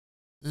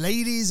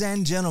Ladies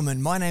and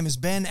gentlemen, my name is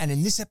Ben, and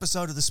in this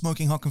episode of the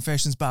Smoking Hot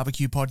Confessions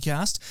Barbecue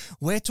Podcast,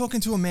 we're talking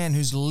to a man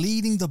who's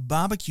leading the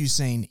barbecue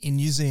scene in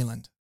New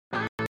Zealand.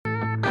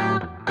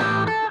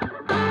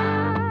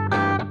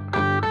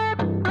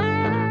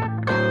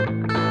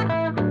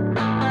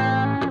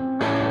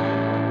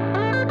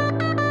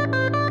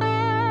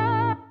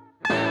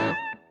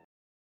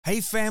 Hey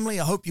family,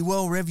 I hope you're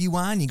well wherever you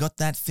are and you got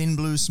that thin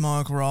blue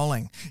smoke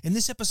rolling. In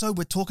this episode,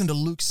 we're talking to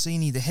Luke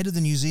Seeney, the head of the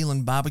New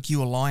Zealand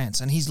Barbecue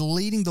Alliance, and he's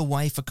leading the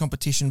way for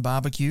competition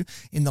barbecue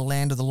in the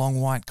land of the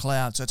long white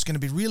cloud. So it's going to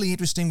be really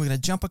interesting. We're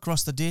going to jump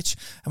across the ditch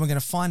and we're going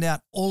to find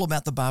out all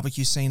about the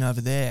barbecue scene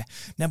over there.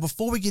 Now,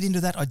 before we get into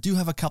that, I do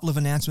have a couple of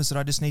announcements that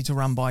I just need to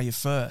run by you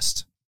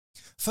first.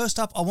 First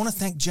up, I want to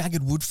thank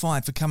Jagged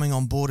Woodfire for coming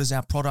on board as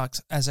our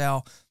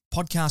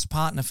podcast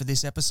partner for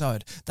this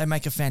episode. They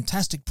make a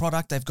fantastic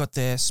product. They've got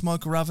their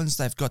smoker ovens,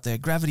 they've got their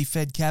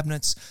gravity-fed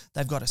cabinets,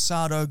 they've got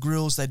asado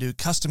grills, they do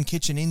custom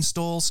kitchen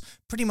installs.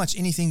 Pretty much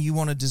anything you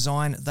want to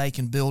design, they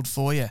can build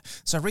for you.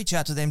 So reach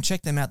out to them,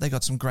 check them out. They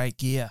got some great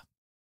gear.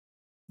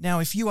 Now,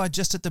 if you are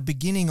just at the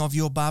beginning of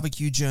your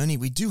barbecue journey,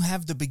 we do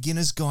have the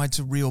Beginner's Guide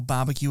to Real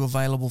Barbecue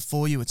available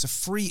for you. It's a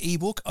free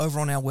ebook over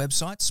on our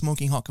website,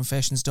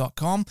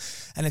 smokinghotconfessions.com,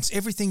 and it's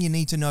everything you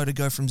need to know to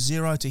go from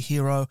zero to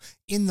hero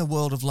in the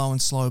world of low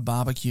and slow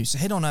barbecue. So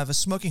head on over,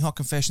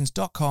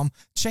 smokinghotconfessions.com,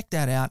 check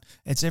that out.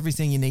 It's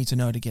everything you need to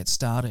know to get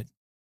started.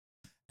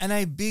 And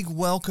a big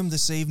welcome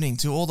this evening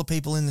to all the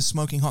people in the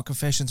Smoking Hot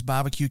Confessions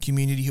barbecue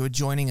community who are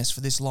joining us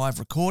for this live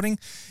recording.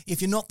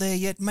 If you're not there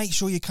yet, make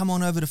sure you come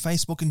on over to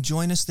Facebook and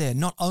join us there.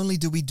 Not only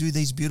do we do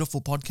these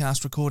beautiful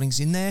podcast recordings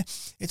in there,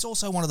 it's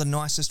also one of the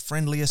nicest,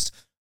 friendliest,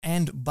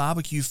 and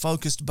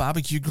barbecue-focused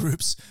barbecue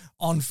groups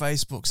on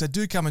Facebook. So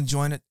do come and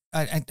join it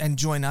and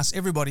join us.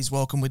 Everybody's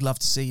welcome. We'd love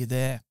to see you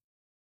there.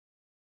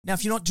 Now,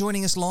 if you're not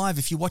joining us live,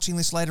 if you're watching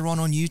this later on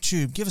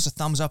YouTube, give us a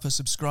thumbs up, a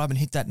subscribe, and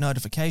hit that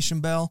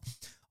notification bell.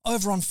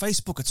 Over on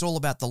Facebook, it's all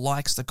about the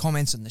likes, the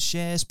comments, and the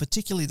shares,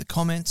 particularly the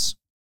comments.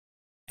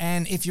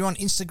 And if you're on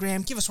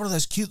Instagram, give us one of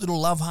those cute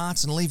little love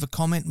hearts and leave a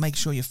comment. Make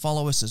sure you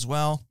follow us as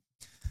well.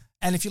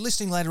 And if you're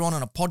listening later on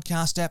a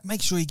podcast app,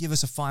 make sure you give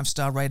us a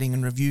 5-star rating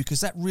and review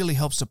because that really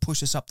helps to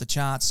push us up the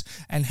charts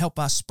and help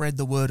us spread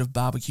the word of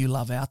barbecue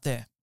love out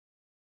there.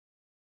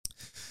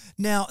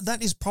 Now,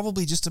 that is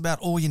probably just about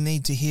all you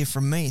need to hear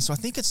from me, so I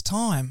think it's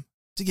time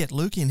to get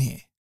Luke in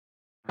here.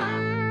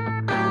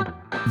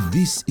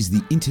 This is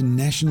the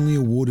internationally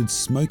awarded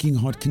Smoking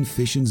Hot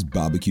Confessions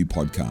Barbecue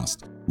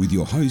Podcast with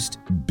your host,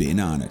 Ben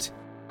Arnott.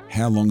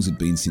 How long's it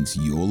been since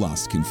your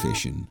last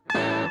confession?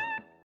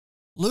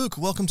 Luke,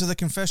 welcome to the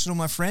confessional,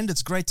 my friend.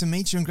 It's great to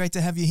meet you and great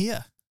to have you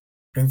here.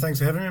 Ben, thanks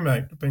for having me,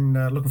 mate. I've been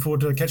looking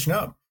forward to catching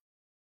up.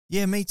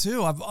 Yeah, me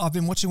too. I've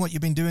been watching what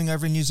you've been doing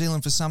over in New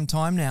Zealand for some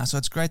time now, so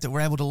it's great that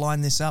we're able to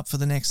line this up for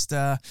the next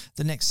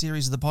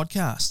series of the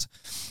podcast.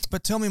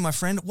 But tell me, my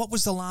friend, what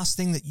was the last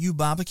thing that you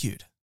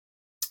barbecued?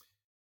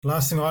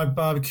 Last thing I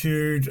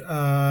barbecued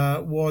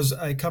was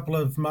a couple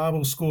of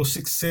Marble Score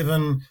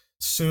 6-7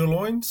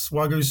 sirloins,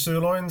 Wagyu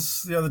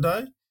sirloins the other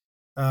day,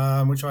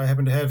 which I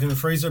happened to have in the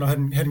freezer and I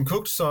hadn't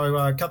cooked. So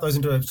I cut those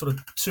into sort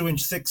of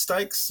 2-inch thick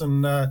steaks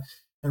and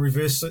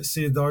reverse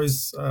seared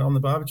those on the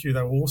barbecue.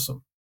 They were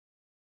awesome.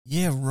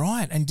 Yeah,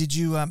 right. And did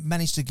you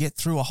manage to get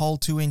through a whole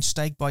 2-inch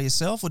steak by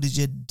yourself, or did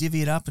you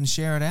divvy it up and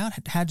share it out?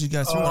 How'd you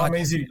go through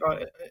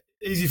it?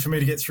 Easy for me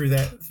to get through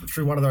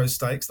one of those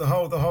steaks. The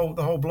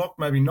whole block,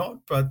 maybe not,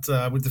 but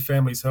with the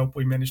family's help,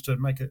 we managed to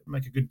make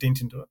a good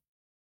dent into it.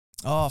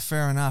 Oh,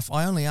 fair enough.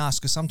 I only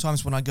ask because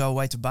sometimes when I go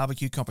away to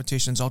barbecue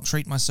competitions, I'll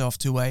treat myself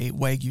to a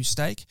Wagyu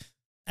steak.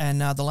 And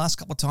the last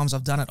couple of times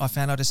I've done it, I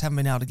found I just haven't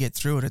been able to get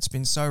through it. It's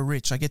been so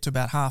rich. I get to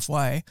about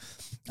halfway,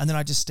 and then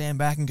I just stand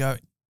back and go,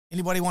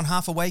 anybody want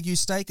half a Wagyu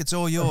steak? It's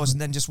all yours,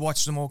 and then just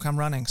watch them all come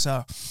running.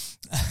 So,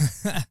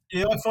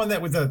 yeah, I find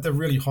that with the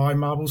really high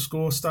Marble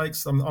Score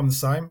steaks, I'm the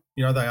same.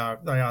 You know,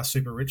 they are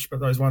super rich, but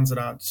those ones that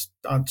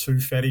aren't too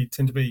fatty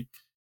tend to be,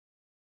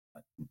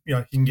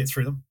 you can get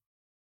through them.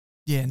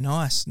 Yeah,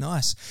 nice.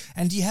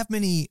 And do you have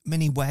many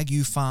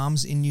Wagyu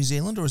farms in New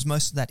Zealand, or is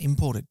most of that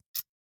imported?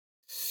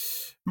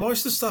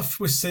 Most of the stuff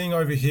we're seeing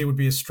over here would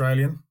be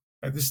Australian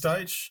at this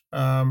stage.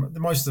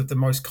 The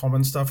most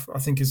common stuff I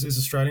think is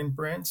Australian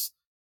brands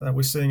that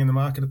we're seeing in the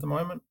market at the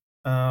moment.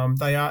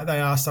 They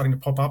are starting to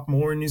pop up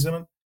more in New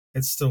Zealand.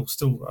 It's still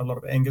a lot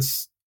of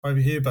Angus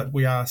over here, but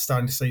we are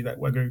starting to see that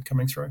Wagyu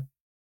coming through.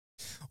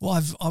 Well,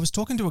 I was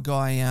talking to a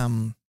guy,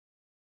 I'm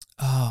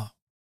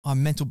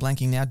mental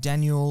blanking now,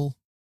 Daniel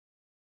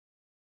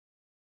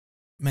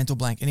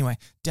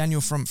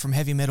from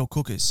Heavy Metal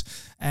Cookers.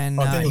 And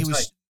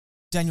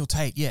Daniel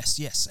Tate,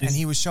 yes. And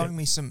he was showing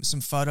me some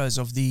photos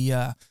of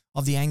the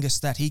Angus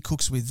that he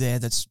cooks with there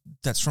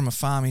that's from a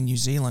farm in New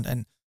Zealand,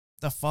 and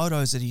the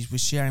photos that he was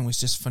sharing was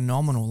just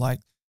phenomenal. Like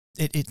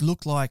it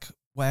looked like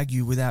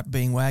Wagyu without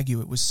being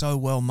Wagyu. It was so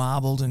well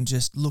marbled and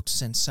just looked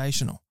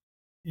sensational.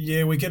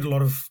 Yeah, we get a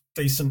lot of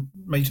decent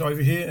meat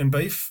over here and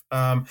beef.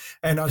 And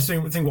I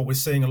think what we're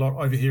seeing a lot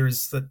over here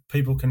is that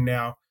people can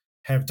now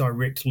have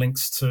direct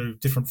links to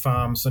different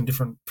farms and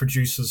different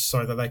producers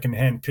so that they can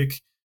hand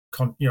pick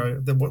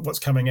what's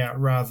coming out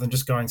rather than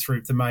just going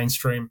through the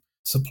mainstream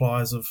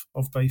suppliers of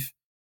beef,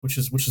 which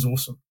is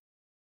awesome.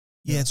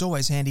 Yeah, it's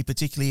always handy,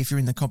 particularly if you're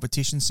in the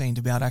competition scene,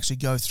 to be able to actually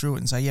go through it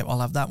and say, yep, I'll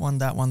have that one,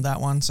 that one, that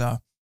one. So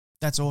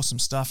that's awesome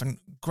stuff, and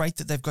great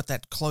that they've got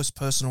that close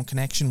personal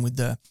connection with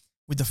the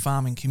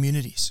farming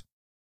communities.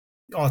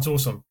 Oh, it's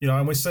awesome.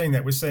 And we're seeing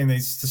that. We're seeing the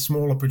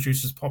smaller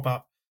producers pop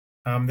up.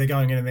 They're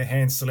going in and they're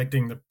hand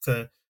selecting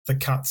the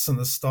cuts and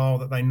the style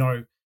that they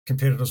know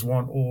competitors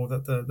want, or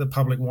that the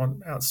public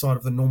want outside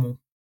of the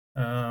normal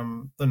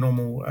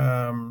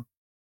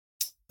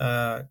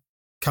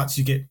cuts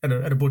you get at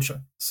a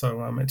butcher.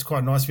 So it's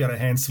quite nice to be able to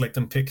hand select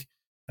and pick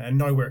and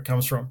know where it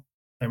comes from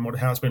and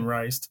how it's been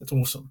raised. It's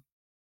awesome.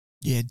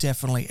 Yeah,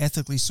 definitely.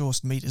 Ethically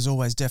sourced meat is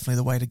always definitely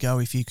the way to go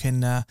if you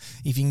can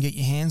get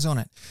your hands on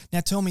it.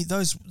 Now, tell me,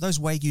 those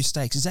Wagyu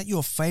steaks, is that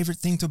your favourite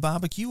thing to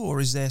barbecue, or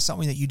is there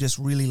something that you just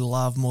really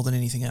love more than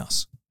anything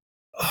else?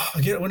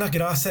 When I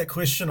get asked that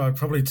question, I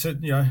probably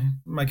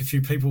make a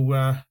few people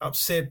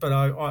upset, but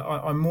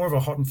I'm more of a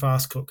hot and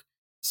fast cook.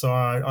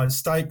 So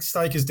steak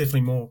is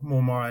definitely more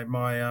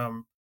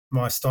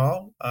my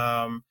style.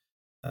 I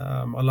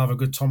love a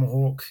good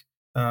tomahawk,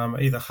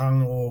 either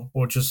hung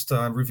or just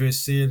reverse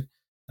seared.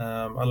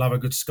 I love a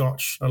good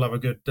Scotch. I love a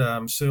good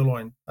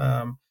sirloin.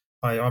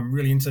 I'm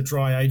really into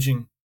dry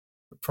aging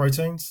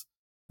proteins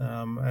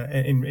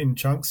in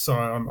chunks. So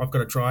I've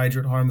got a dry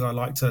ager at home that I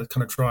like to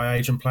kind of dry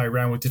age and play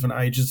around with different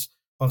ages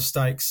of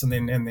steaks, and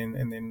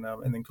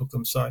then cook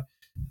them. So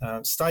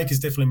steak is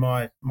definitely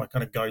my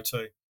kind of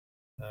go-to.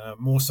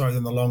 More so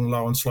than the long,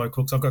 low, and slow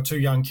cooks. I've got 2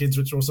 young kids,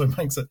 which also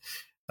makes it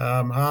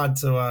hard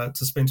to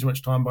spend too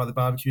much time by the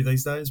barbecue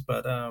these days.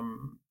 But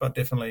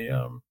definitely,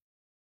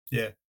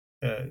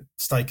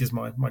 steak is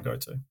my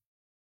go-to.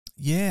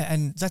 Yeah,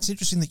 and that's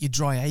interesting that you're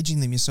dry aging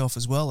them yourself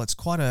as well. It's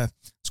quite an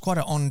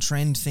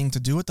on-trend thing to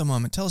do at the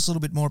moment. Tell us a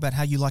little bit more about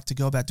how you like to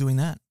go about doing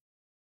that.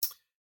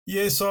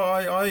 Yeah, so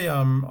I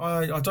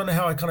don't know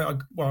how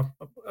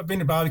I've been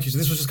to barbecues. So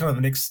this was just kind of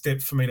the next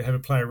step for me to have a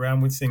play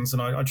around with things,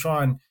 and I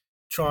try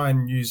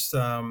and use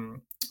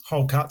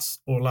whole cuts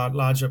or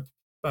larger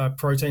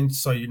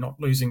proteins, so you're not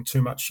losing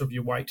too much of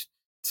your weight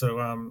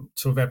to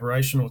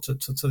evaporation or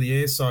to the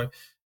air. So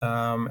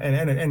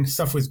and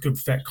stuff with good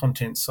fat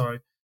content. So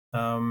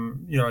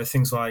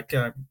things like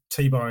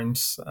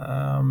T-bones,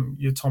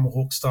 your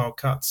tomahawk style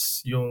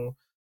cuts, your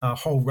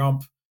whole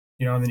rump,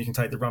 and then you can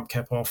take the rump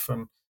cap off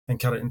and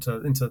cut it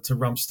into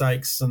rump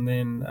steaks, and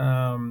then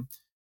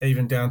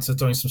even down to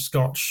doing some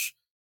Scotch,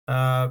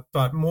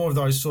 but more of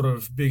those sort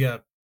of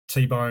bigger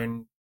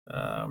T-bone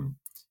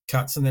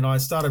cuts. And then I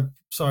started,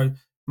 so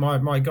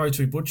my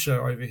go-to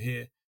butcher over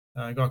here,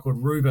 a guy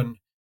called Ruben,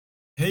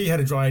 he had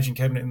a dry aging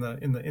cabinet in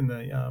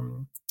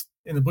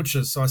the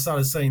butchers. So I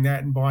started seeing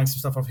that and buying some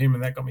stuff off him,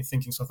 and that got me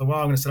thinking. So I thought, well,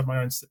 I'm going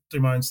to do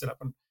my own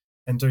setup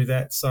and do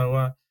that.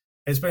 So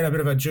it's been a bit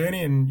of a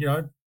journey, and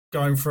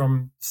going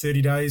from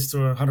 30 days to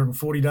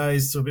 140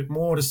 days to a bit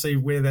more to see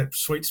where that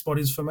sweet spot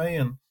is for me.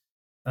 And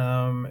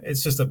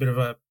it's just a bit of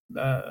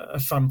a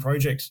fun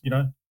project,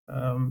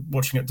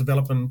 watching it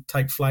develop and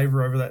take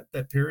flavour over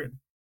that period.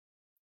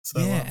 So,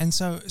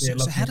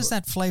 so how does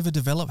that flavour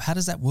develop? How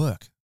does that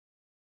work?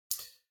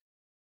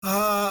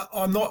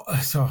 I'm not.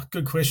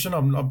 Good question.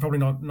 I'm probably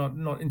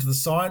not into the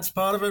science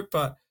part of it,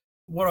 but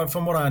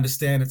from what I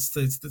understand, it's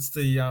the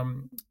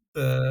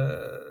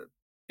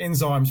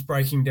enzymes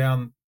breaking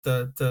down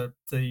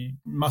the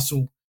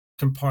muscle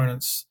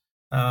components,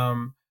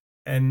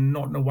 and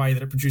not in a way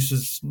that it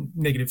produces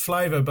negative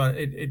flavour, but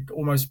it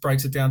almost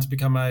breaks it down to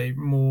become a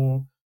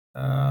more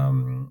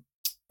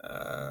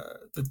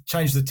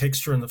change the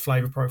texture and the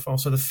flavour profile.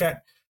 So the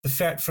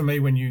fat for me,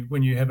 when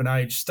you have an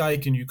aged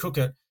steak and you cook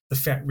it, the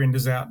fat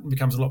renders out and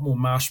becomes a lot more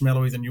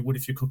marshmallowy than you would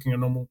if you're cooking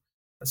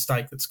a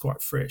steak that's quite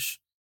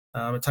fresh.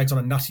 It takes on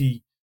a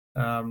nutty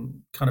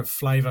kind of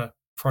flavour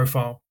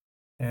profile,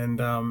 and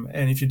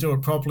if you do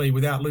it properly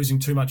without losing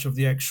too much of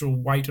the actual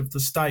weight of the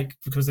steak,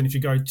 because then if you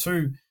go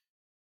too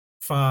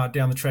far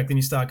down the track, then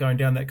you start going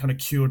down that kind of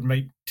cured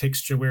meat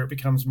texture where it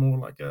becomes more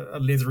like a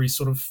leathery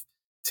sort of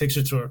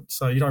texture to it.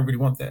 So you don't really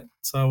want that.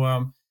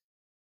 So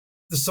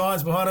the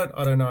science behind it,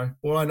 I don't know.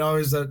 All I know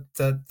is that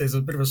there's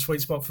a bit of a sweet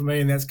spot for me,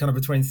 and that's kind of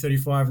between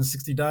 35 and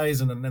 60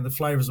 days, and the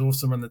flavour's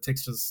awesome, and the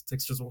texture's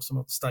awesome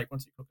of the steak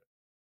once you cook it.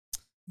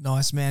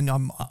 Nice, man.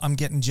 I'm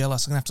getting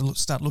jealous. I'm going to have to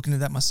start looking at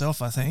that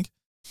myself, I think.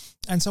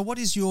 And so what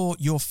is your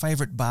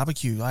favourite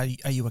barbecue? Are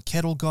you a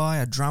kettle guy,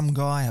 a drum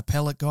guy, a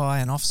pellet guy,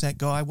 an offset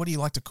guy? What do you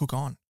like to cook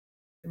on?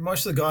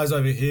 Most of the guys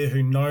over here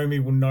who know me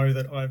will know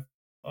that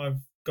I've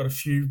got a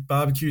few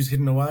barbecues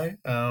hidden away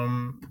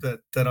that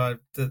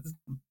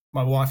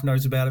my wife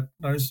knows about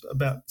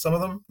some of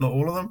them, not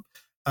all of them.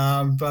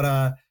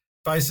 But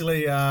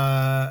basically,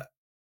 I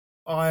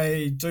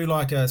do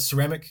like a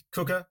ceramic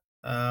cooker,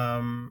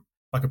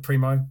 like a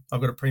Primo. I've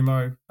got a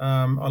Primo.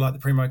 I like the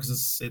Primo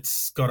because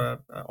it's got a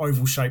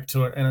oval shape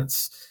to it, and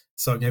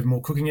so you have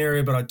more cooking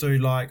area. But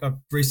I've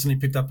recently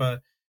picked up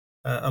a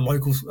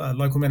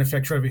local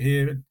manufacturer over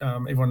here.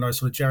 Everyone knows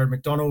sort of Jared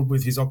McDonald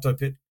with his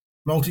Octopit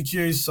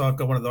multi-Qs. So I've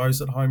got one of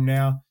those at home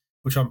now.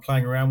 which I'm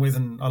playing around with,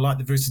 and I like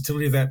the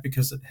versatility of that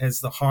because it has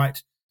the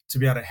height to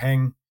be able to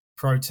hang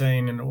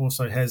protein, and it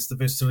also has the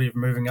versatility of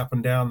moving up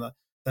and down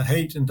the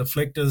heat and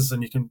deflectors,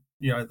 and you can,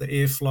 the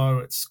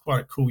airflow. It's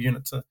quite a cool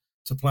unit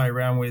to play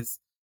around with.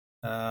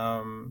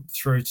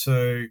 Through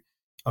to,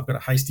 I've got a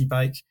hasty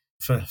bake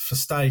for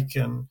steak,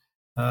 and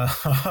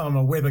I'm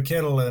a Weber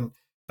kettle and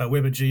a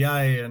Weber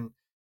GA, and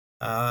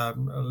a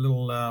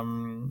little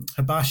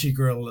hibachi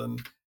grill, and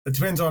it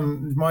depends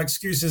on. My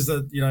excuse is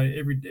that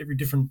every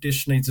different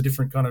dish needs a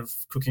different kind of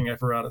cooking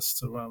apparatus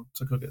to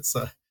cook it.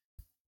 So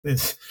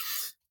there's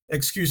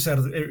excuse out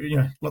of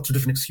lots of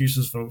different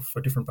excuses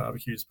for different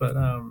barbecues, but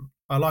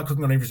I like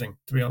cooking on everything,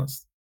 to be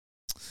honest.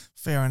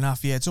 Fair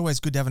enough. Yeah, it's always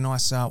good to have a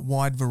nice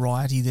wide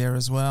variety there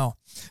as well.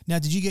 Now,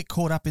 did you get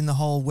caught up in the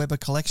whole Weber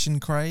collection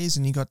craze,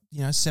 and you got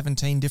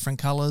 17 different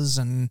colours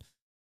and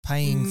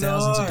paying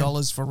thousands of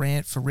dollars for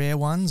rare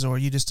ones, or are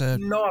you just a?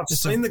 No, I've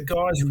seen the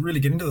guys who really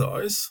get into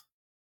those.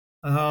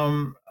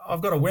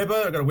 I've got a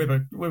Weber. I've got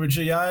a Weber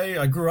GA.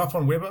 I grew up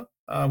on Weber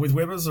with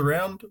Webers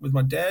around with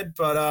my dad,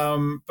 but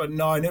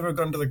no, I never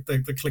got into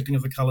the collecting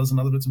of the colours and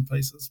other bits and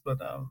pieces. But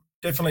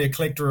definitely a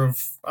collector of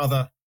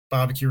other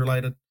barbecue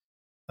related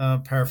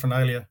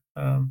paraphernalia,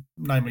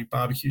 namely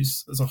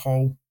barbecues as a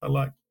whole. I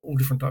like all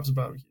different types of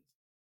barbecues.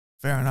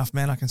 Fair enough,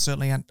 man. I can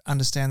certainly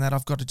understand that.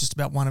 I've got just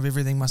about one of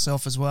everything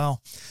myself as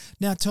well.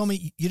 Now, tell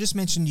me, you just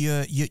mentioned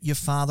your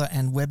father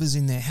and Weber's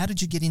in there. How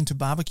did you get into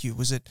barbecue?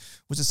 Was it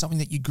something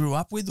that you grew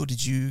up with, or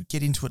did you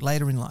get into it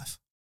later in life?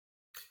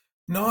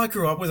 No, I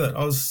grew up with it.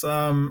 I was,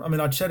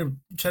 I chatted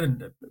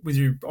with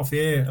you off the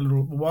air a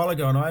little while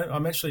ago, and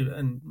I'm actually,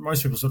 and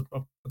most people I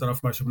don't know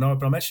if most people know it,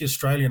 but I'm actually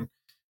Australian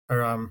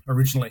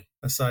originally.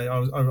 I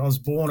was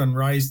born and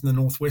raised in the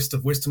northwest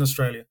of Western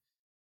Australia.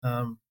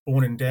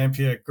 Born in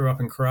Dampier, grew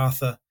up in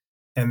Karratha,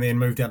 and then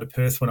moved down to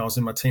Perth when I was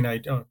in my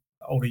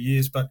older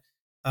years. But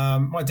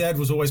my dad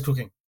was always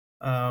cooking.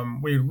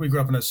 We grew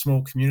up in a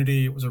small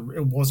community. It was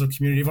a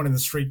community. Everyone in the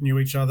street knew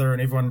each other,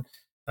 and everyone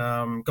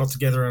got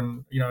together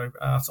and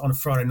on a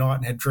Friday night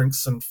and had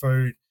drinks and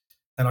food.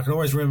 And I can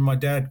always remember my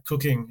dad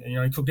cooking.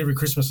 He cooked every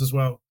Christmas as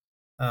well,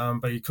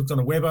 but he cooked on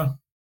a Weber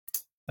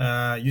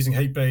using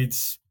heat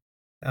beads.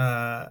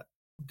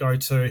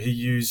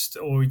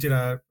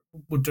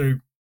 Would do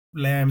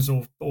lambs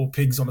or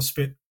pigs on a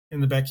spit in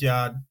the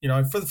backyard,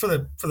 for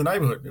the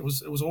neighbourhood. It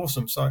was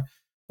awesome. So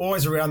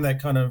always around that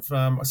kind of.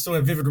 I still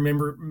have vivid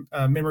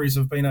memories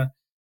of being a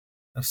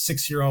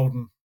 6-year-old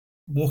and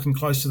walking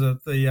close to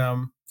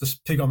the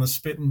pig on the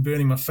spit and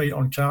burning my feet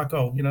on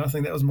charcoal. I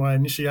think that was my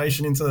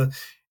initiation into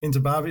the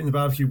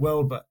barbecue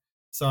world. But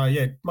so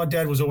yeah, my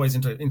dad was always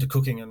into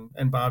cooking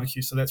and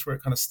barbecue. So that's where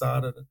it kind of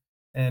started,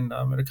 and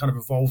it kind of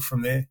evolved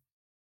from there.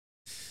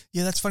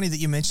 Yeah, that's funny that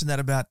you mentioned that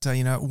about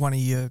one of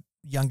your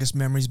youngest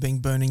memories being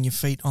burning your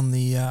feet on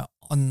the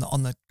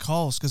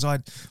coals, because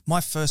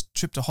my first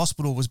trip to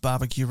hospital was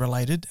barbecue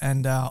related,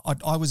 and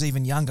I was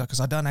even younger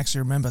because I don't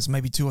actually remember. It's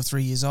maybe 2 or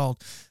 3 years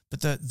old.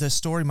 But the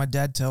story my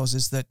dad tells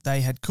is that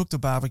they had cooked a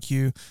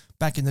barbecue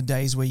back in the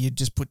days where you'd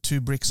just put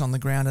 2 bricks on the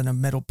ground and a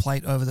metal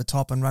plate over the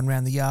top and run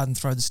around the yard and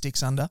throw the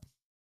sticks under.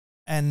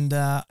 And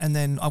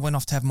then I went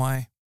off to have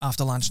my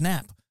after lunch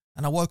nap,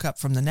 and I woke up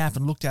from the nap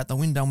and looked out the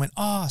window and went,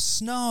 "Oh,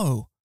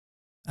 snow."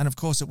 And of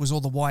course, it was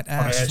all the white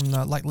ash from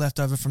the left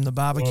over from the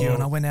barbecue. Whoa.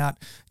 And I went out,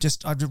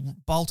 I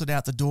bolted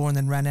out the door and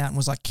then ran out and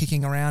was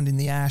kicking around in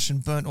the ash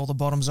and burnt all the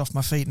bottoms off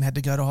my feet and had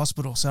to go to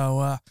hospital.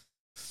 So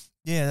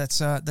yeah, that's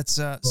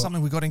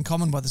something we got in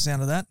common by the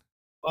sound of that.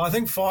 I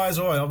think fire's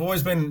always. I've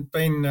always been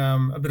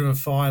a bit of a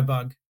fire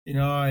bug.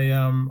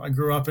 I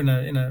grew up in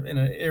an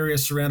area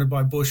surrounded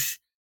by bush,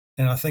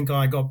 and I think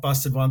I got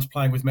busted once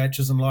playing with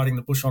matches and lighting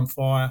the bush on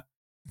fire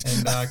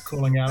and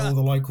calling out all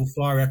the local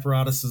fire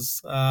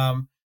apparatuses.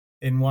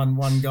 In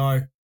one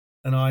go,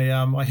 and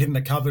I hid in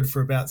a cupboard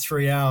for about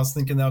 3 hours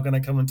thinking they were going to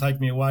come and take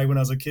me away when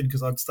I was a kid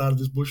because I'd started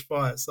this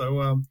bushfire.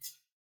 So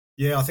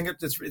yeah, I think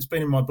it's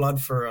been in my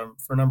blood for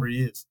a number of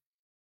years.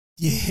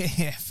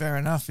 Yeah, fair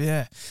enough.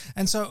 Yeah,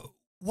 and so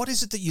what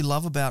is it that you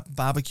love about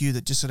barbecue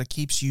that just sort of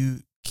keeps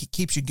you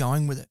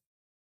going with it?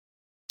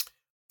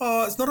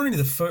 Oh, it's not only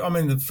the food. I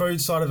mean, the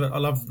food side of it, I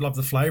love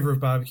the flavour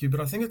of barbecue,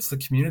 but I think it's the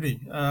community.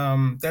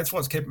 That's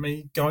what's kept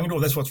me going, or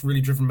that's what's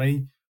really driven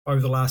me over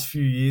the last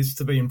few years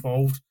to be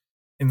involved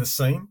in the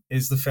scene,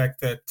 is the fact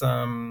that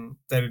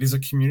that it is a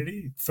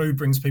community. Food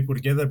brings people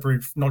together,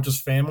 not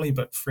just family,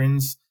 but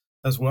friends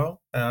as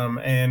well.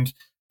 And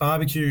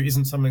barbecue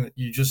isn't something that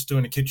you just do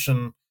in a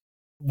kitchen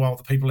while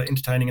the people are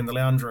entertaining in the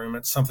lounge room.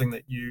 It's something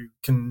that you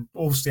can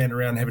all stand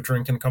around, have a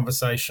drink and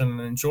conversation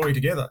and enjoy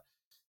together.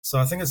 So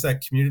I think it's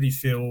that community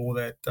feel,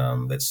 that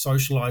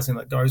socialising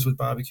that goes with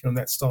barbecue and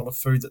that style of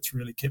food that's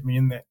really kept me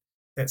in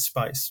that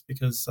space,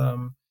 because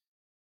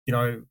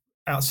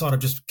outside of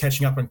just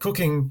catching up and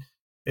cooking,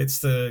 it's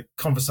the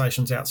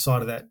conversations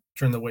outside of that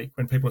during the week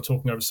when people are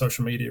talking over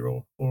social media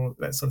or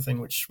that sort of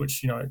thing, which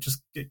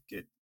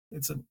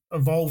it's an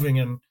evolving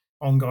and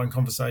ongoing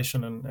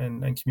conversation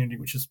and community,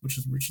 which is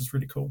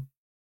really cool.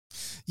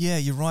 Yeah,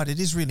 you're right. It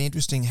is really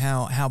interesting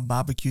how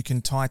barbecue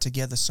can tie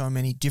together so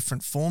many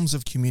different forms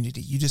of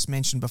community. You just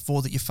mentioned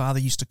before that your father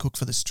used to cook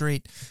for the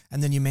street,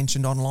 and then you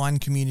mentioned online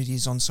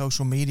communities on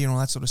social media and all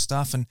that sort of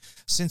stuff. And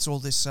since all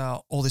this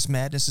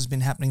madness has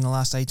been happening the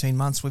last 18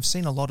 months, we've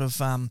seen a lot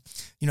of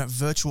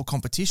virtual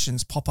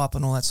competitions pop up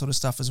and all that sort of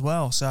stuff as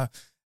well. So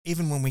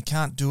even when we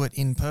can't do it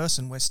in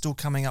person, we're still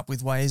coming up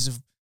with ways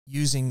of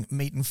using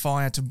meat and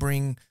fire to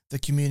bring the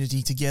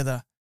community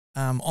together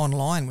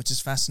online, which is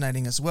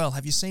fascinating as well.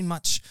 Have you seen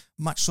much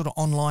sort of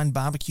online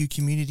barbecue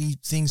community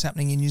things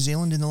happening in New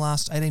Zealand in the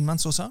last 18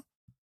 months or so?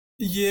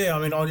 Yeah,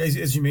 I mean,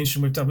 as you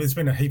mentioned, there's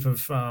been a heap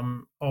of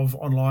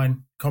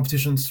online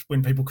competitions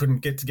when people couldn't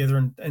get together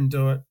and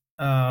do it.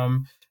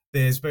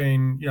 There's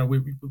been,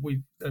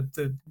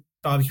 the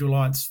Barbecue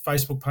Alliance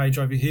Facebook page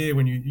over here,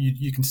 when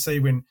you can see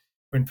when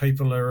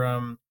people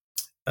are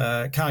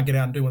can't get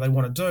out and do what they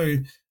want to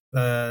do,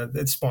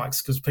 it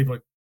spikes because people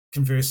are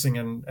conversing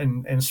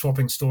and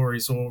swapping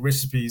stories or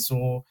recipes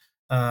or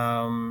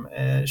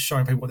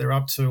showing people what they're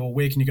up to, or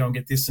where can you go and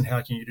get this and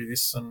how can you do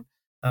this, and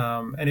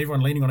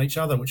everyone leaning on each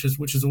other, which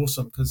is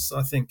awesome, because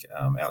I think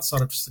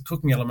outside of just the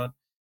cooking element,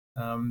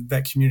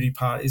 that community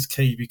part is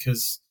key,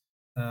 because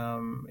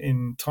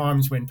in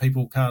times when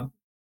people can't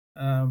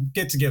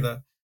get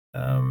together,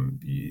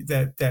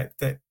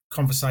 that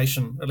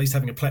conversation, at least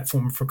having a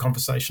platform for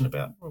conversation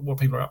about what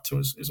people are up to,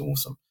 is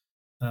awesome.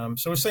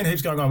 So we've seen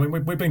heaps going on. I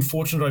mean, we've been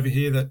fortunate over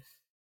here that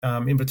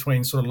in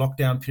between sort of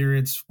lockdown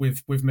periods,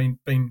 we've been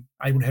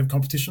able to have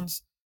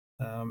competitions,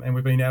 and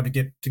we've been able to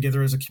get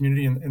together as a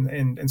community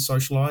and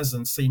socialise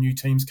and see new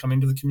teams come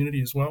into the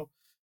community as well.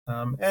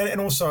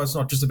 And also, it's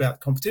not just about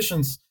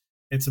competitions;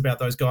 it's about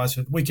those guys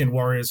who are weekend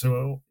warriors who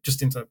are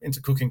just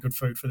into cooking good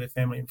food for their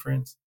family and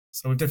friends.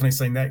 So we've definitely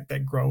seen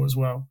that grow as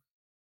well.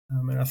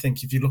 And I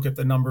think if you look at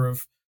the number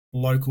of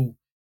local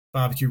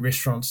barbecue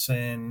restaurants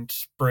and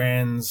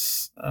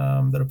brands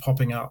that are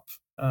popping up,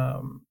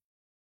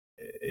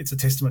 it's a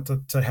testament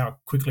to how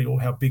quickly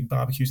or how big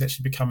barbecue is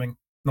actually becoming,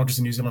 not just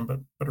in New Zealand,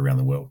 but around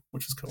the world,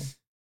 which is cool.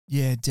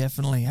 Yeah,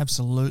 definitely.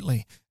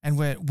 Absolutely. And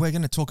we're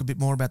going to talk a bit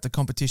more about the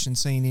competition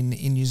scene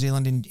in New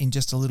Zealand in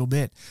just a little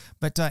bit.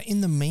 But in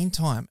the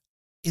meantime,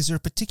 is there a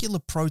particular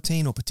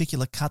protein or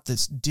particular cut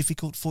that's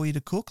difficult for you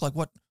to cook? Like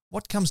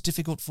what comes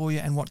difficult for you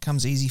and what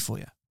comes easy for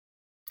you?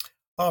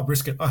 Oh,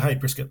 brisket. I hate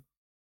brisket.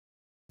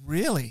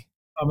 Really?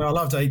 I mean, I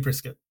love to eat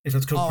brisket if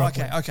it's cooked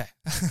properly. Okay.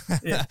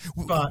 Yeah,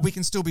 but we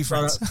can still be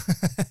friends.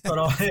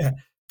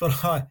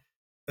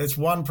 It's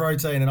one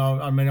protein, and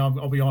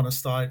I'll be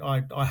honest.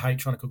 I hate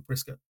trying to cook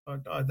brisket.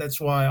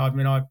 That's why I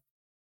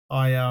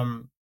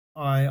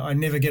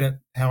never get it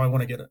how I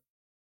want to get it,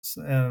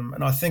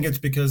 and I think it's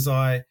because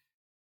I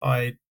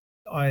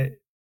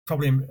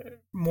probably am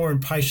more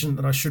impatient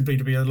than I should be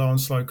to be a low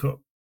and slow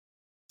cook.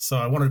 So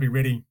I want it to be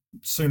ready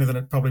sooner than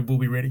it probably will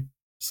be ready.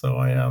 So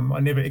I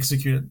never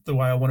execute it the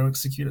way I want to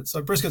execute it.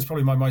 So brisket's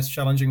probably my most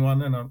challenging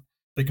one, and I'll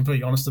be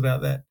completely honest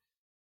about that.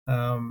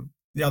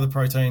 The other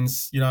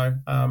proteins, I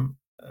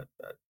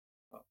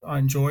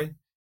enjoy.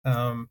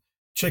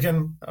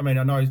 Chicken, I mean,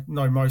 I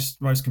know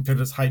most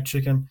competitors hate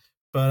chicken,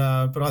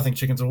 but I think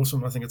chicken's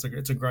awesome. I think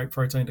it's a great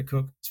protein to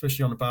cook,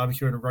 especially on a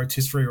barbecue and a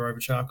rotisserie or over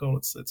charcoal.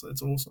 It's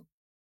awesome.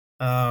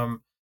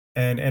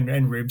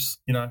 And ribs,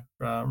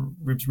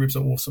 ribs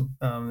are awesome.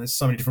 There's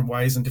so many different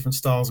ways and different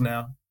styles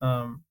now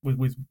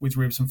with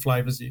ribs and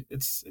flavors.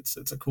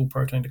 It's a cool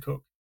protein to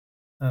cook.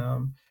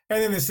 And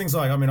then there's things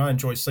like, I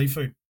enjoy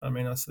seafood. I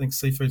think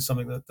seafood is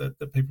something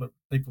that people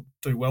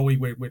do well.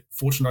 We're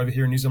fortunate over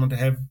here in New Zealand to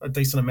have a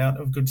decent amount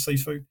of good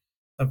seafood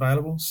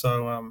available.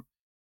 So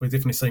we're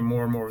definitely seeing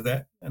more and more of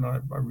that. And I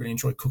really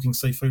enjoy cooking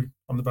seafood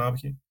on the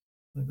barbecue.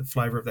 I think the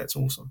flavour of that's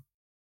awesome.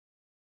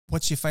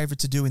 What's your favourite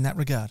to do in that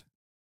regard?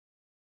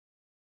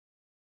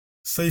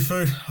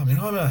 Seafood.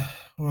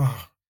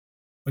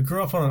 We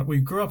grew up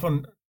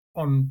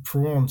on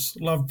prawns.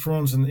 Loved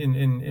prawns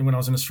in when I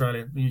was in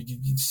Australia.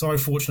 You're so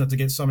fortunate to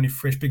get so many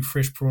big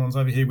fresh prawns.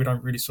 Over here we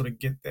don't really sort of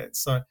get that.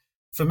 So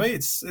for me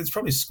it's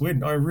probably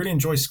squid. I really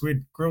enjoy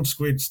squid, grilled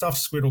squid, stuffed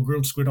squid or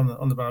grilled squid on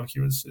the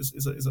barbecue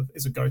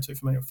is a go-to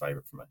for me, a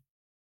favourite for me.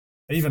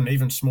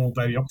 Even small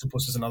baby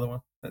octopus is another one.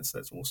 That's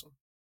awesome.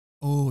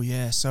 Oh,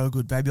 yeah, so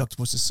good. Baby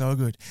octopus is so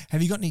good.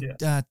 Have you got any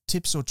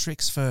tips or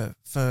tricks for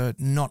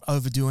not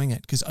overdoing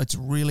it? Because it's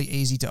really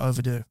easy to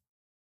overdo.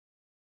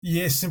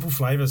 Yeah, simple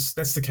flavours.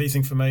 That's the key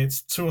thing for me.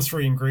 It's 2 or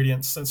 3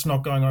 ingredients. It's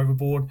not going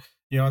overboard.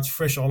 It's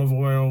fresh olive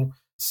oil,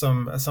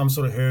 some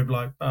sort of herb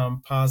like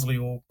parsley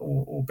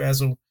or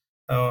basil,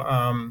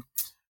 or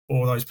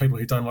those people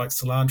who don't like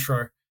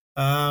cilantro.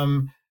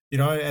 And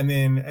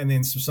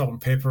then some salt and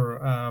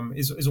pepper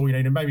is all you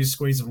need, and maybe a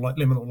squeeze of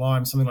lemon or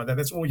lime, something like that.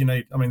 That's all you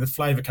need. The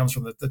flavour comes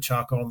from the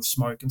charcoal and the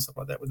smoke and stuff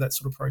like that. With that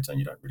sort of protein,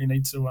 you don't really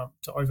need to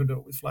overdo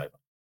it with flavour.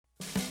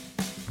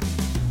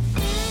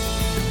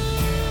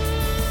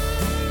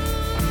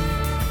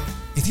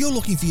 If you're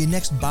looking for your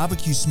next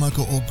barbecue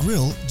smoker or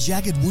grill,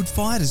 Jagged Wood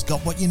Fired has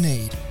got what you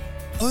need.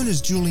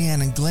 Owners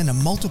Julianne and Glenn are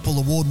multiple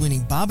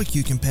award-winning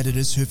barbecue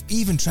competitors who've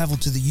even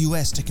travelled to the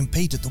US to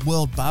compete at the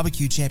World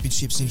Barbecue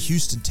Championships in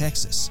Houston,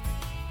 Texas.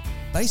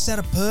 Based out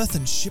of Perth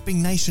and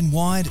shipping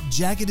nationwide,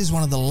 Jagged is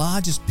one of the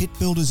largest pit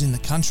builders in the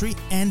country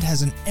and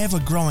has an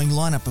ever-growing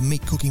lineup of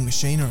meat cooking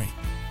machinery.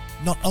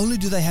 Not only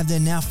do they have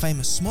their now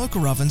famous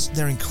smoker ovens,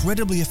 their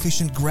incredibly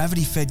efficient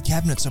gravity-fed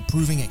cabinets are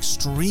proving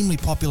extremely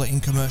popular in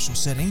commercial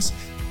settings,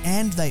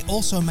 and they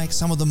also make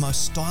some of the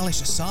most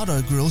stylish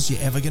asado grills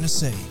you're ever going to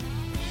see.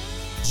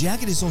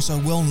 Jagged is also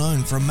well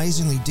known for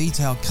amazingly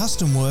detailed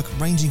custom work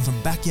ranging from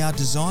backyard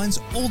designs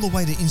all the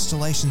way to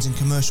installations in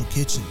commercial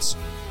kitchens.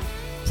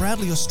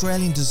 Proudly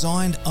Australian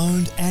designed,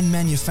 owned and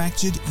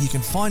manufactured, you can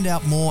find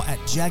out more at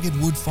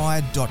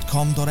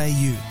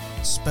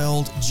jaggedwoodfired.com.au,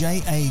 spelled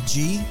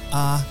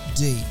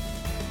J-A-G-R-D.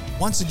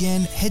 Once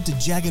again, head to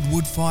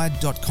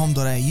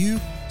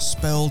jaggedwoodfired.com.au,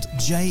 spelled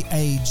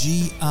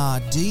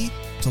J-A-G-R-D,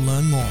 to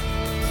learn more.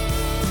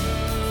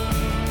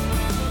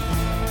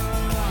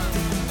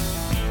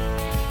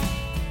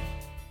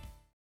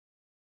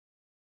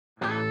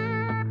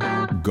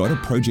 Got a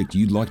project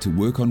you'd like to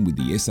work on with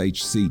the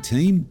SHC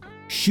team?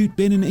 Shoot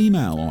Ben an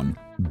email on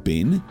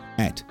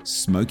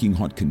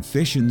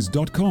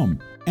ben@smokinghotconfessions.com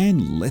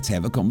and let's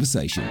have a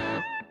conversation.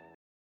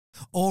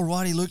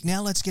 Alrighty, Luke,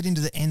 now let's get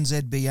into the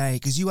NZBA,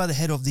 because you are the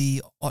head of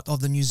the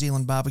New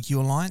Zealand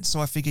Barbecue Alliance, so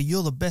I figure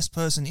you're the best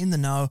person in the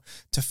know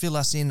to fill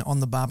us in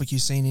on the barbecue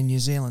scene in New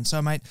Zealand.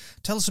 So, mate,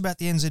 tell us about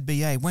the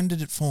NZBA. When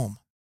did it form?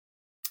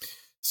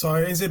 So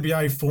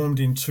NZBA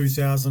formed in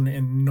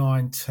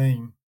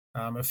 2019,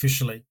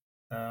 officially.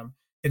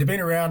 It had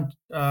been around.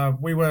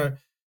 We were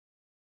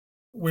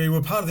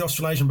part of the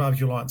Australasian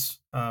Barbecue Alliance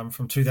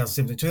from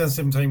 2017.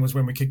 2017 was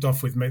when we kicked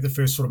off with meat. The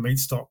first sort of meat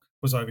stock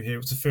was over here. It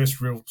was the first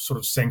real sort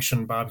of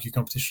sanctioned barbecue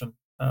competition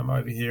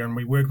over here, and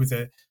we worked with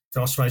the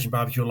Australasian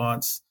Barbecue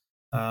Alliance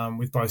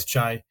with both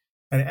Jay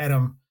and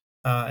Adam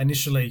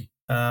initially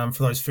for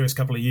those first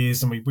couple of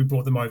years, and we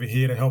brought them over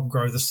here to help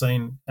grow the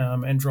scene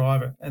and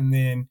drive it. And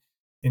then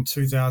in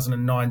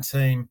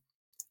 2019,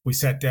 we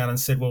sat down and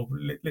said, well,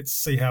 let's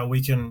see how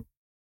we can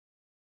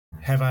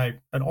have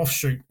an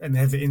offshoot and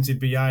have the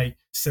NZBA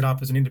set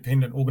up as an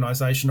independent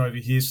organisation over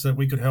here so that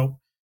we could help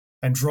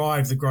and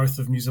drive the growth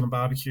of New Zealand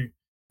barbecue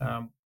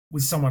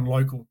with someone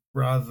local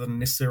rather than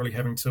necessarily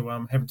having to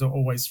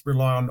always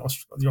rely on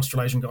the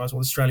Australasian guys or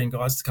the Australian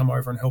guys to come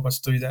over and help us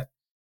do that.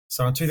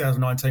 So in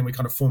 2019, we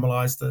kind of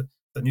formalised the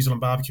New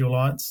Zealand Barbecue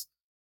Alliance,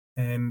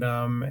 and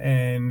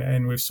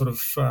we've sort of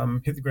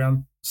hit the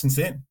ground since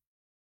then.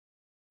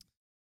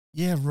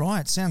 Yeah,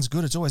 right. Sounds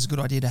good. It's always a good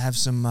idea to have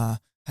some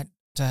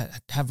to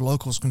have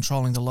locals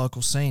controlling the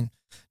local scene.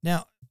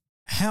 Now,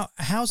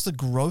 how's the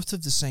growth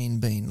of the scene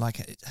been?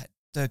 Like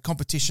the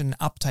competition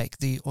uptake,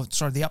 the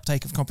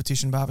uptake of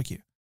competition barbecue?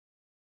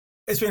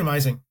 It's been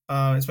amazing.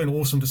 It's been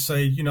awesome to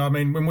see. You know, I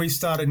mean, when we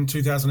started in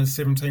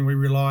 2017, we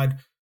relied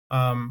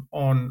on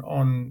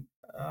one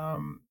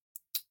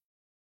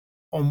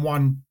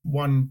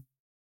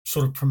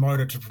sort of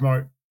promoter to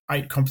promote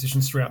 8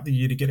 competitions throughout the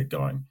year to get it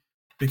going,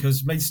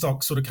 because meat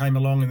stock sort of came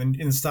along in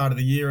the start of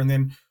the year, and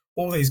then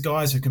all these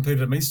guys who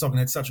competed at meat stock and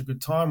had such a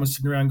good time was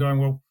sitting around going,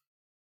 well,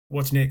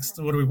 what's next?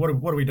 What do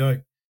we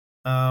do?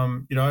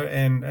 You know,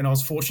 and I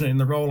was fortunate in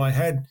the role I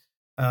had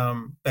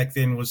back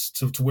then was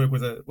to work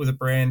with a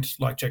brand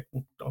like Jack.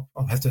 I'll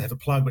have to have a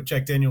plug, but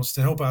Jack Daniels,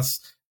 to help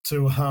us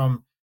to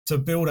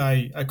build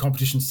a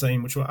competition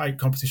scene, which were 8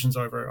 competitions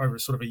over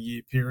sort of a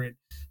year period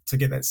to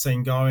get that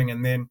scene going,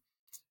 and then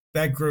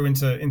that grew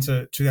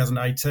into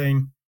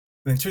 2018.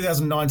 Then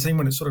 2019,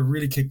 when it sort of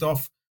really kicked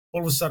off, all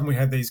of a sudden we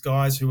had these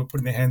guys who were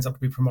putting their hands up to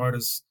be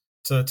promoters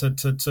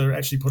to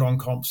actually put on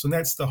comps. And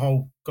that's the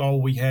whole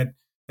goal we had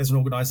as an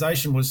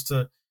organisation, was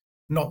to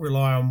not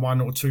rely on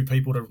 1 or 2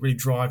 people to really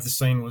drive the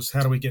scene. Was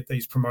how do we get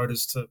these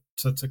promoters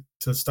to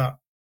start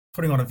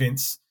putting on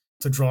events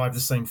to drive the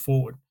scene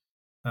forward.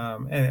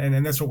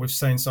 And that's what we've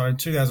seen. So in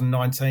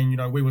 2019, you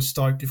know, we were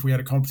stoked if we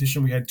had a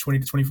competition. We had 20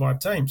 to 25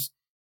 teams.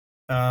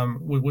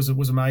 It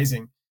was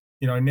amazing.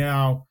 You know,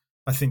 now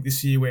I think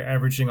this year we're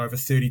averaging over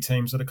 30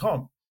 teams at a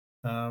comp.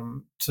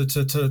 To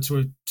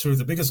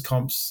the biggest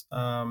comps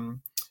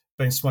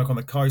being Smoke on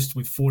the Coast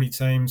with 40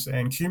 teams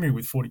and Kumu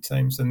with 40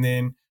 teams, and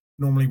then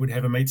normally we'd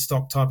have a meat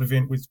stock type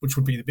event which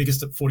would be the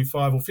biggest at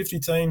 45 or 50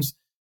 teams,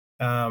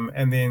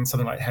 and then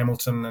something like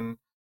Hamilton and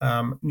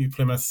New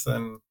Plymouth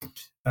and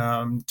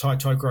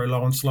Tokoroa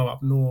Low and Slow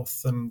up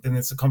north, and then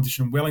there's a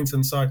competition in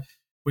Wellington. So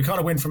we kind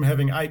of went from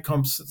having 8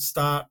 comps at the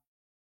start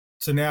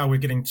to now we're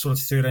getting sort of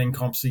 13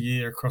 comps a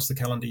year across the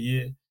calendar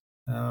year.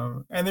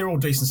 And they're all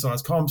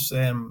decent-sized comps.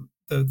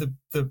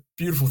 The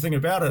beautiful thing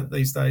about it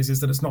these days is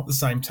that it's not the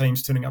same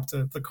teams turning up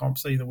to the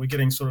comps either. We're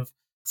getting sort of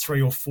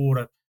 3 or 4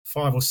 to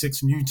 5 or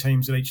 6 new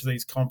teams at each of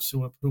these comps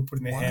who are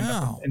putting their hand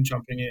up and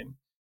jumping in.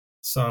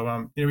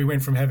 So, you know, we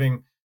went from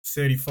having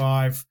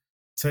 35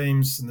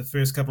 teams in the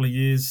first couple of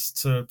years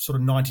to sort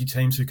of 90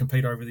 teams who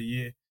compete over the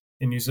year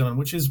in New Zealand,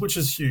 which is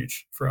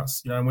huge for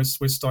us, you know, and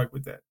we're stoked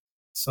with that.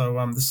 So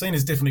the scene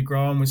is definitely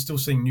growing. We're still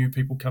seeing new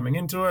people coming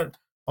into it.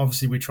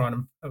 Obviously, we're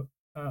trying to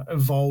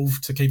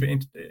evolve to keep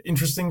it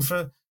interesting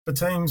for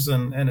teams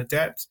and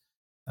adapt.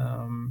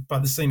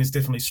 But the scene is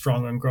definitely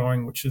strong and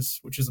growing, which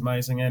is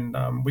amazing.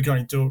 And we can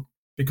only do it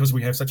because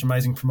we have such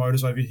amazing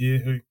promoters over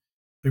here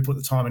who put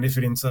the time and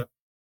effort into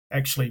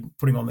actually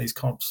putting on these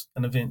comps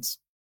and events.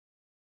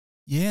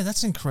 Yeah,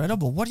 that's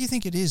incredible. What do you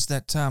think it is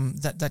that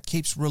that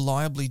keeps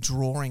reliably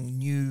drawing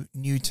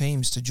new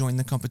teams to join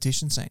the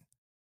competition scene?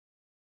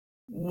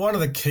 One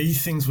of the key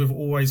things we've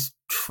always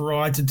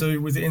tried to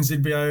do with the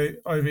NZBO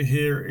over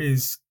here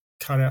is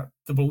cut out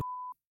the bull.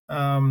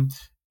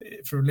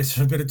 For less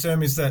of a better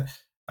term, is that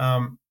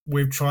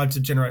we've tried to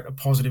generate a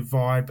positive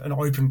vibe and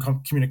open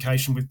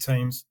communication with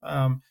teams,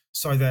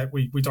 so that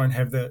we don't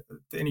have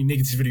any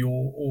negativity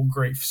or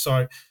grief.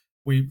 So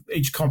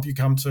each comp you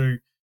come to,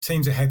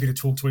 teams are happy to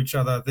talk to each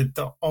other.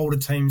 The older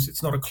teams,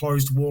 it's not a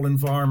closed wall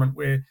environment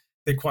where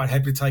they're quite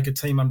happy to take a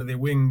team under their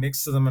wing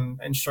next to them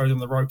and show them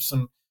the ropes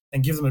and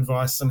give them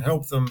advice and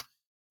help them.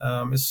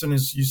 As soon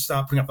as you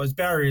start putting up those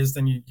barriers,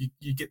 then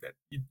you get that,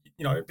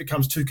 it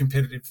becomes too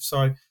competitive.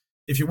 So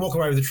if you walk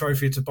away with a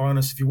trophy, it's a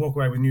bonus. If you walk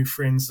away with new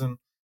friends and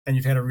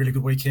you've had a really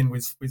good weekend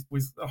with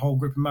a whole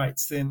group of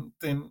mates, then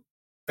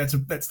that's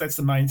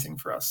the main thing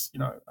for us,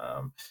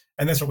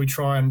 and that's what we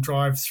try and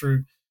drive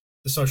through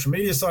the social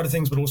media side of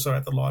things, but also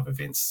at the live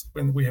events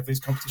when we have these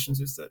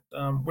competitions, is that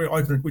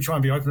we try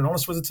and be open and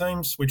honest with the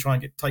teams. We try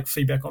and take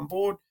feedback on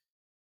board,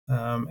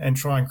 and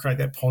try and create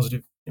that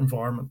positive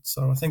environment.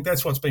 So I think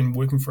that's what's been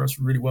working for us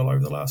really well over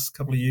the last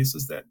couple of years,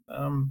 is that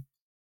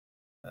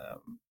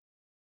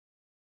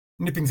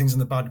nipping things in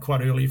the bud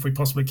quite early if we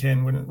possibly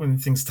can when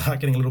things start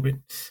getting a little bit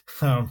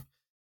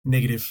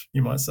negative,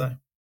 you might say.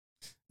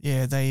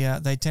 Yeah,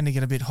 they tend to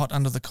get a bit hot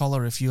under the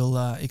collar, if you'll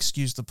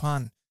excuse the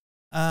pun.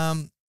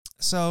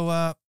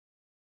 So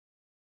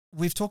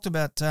we've talked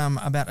about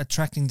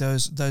attracting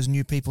those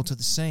new people to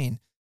the scene,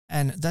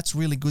 and that's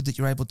really good that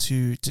you're able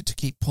to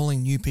keep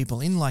pulling new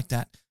people in like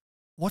that.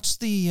 What's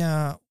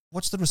the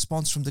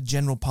response from the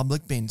general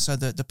public been? So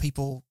the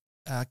people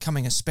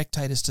coming as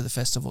spectators to the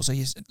festivals, are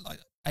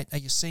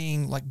you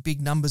seeing like big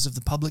numbers of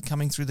the public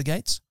coming through the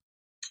gates?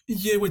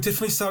 Yeah, we're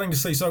definitely starting to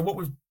see. So what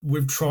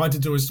we've tried to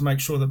do is to make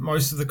sure that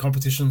most of the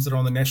competitions that are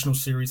on the national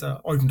series are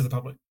open to the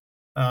public.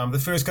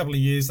 The first couple of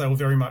years, they were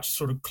very much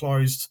sort of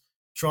closed,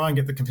 try and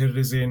get the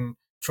competitors in,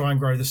 try and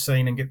grow the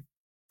scene and get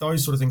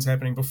those sort of things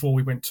happening before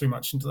we went too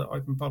much into the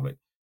open public.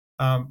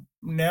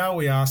 Now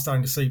we are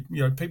starting to see,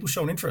 people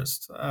showing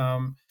interest.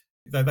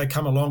 They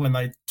come along and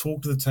they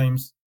talk to the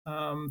teams.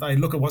 They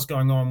look at what's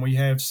going on. We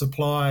have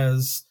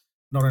suppliers,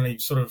 not only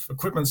sort of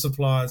equipment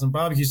suppliers and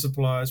barbecue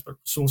suppliers, but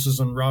sauces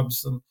and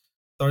rubs and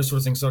those sort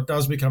of things. So it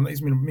does become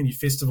these mini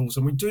festivals,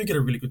 and we do get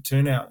a really good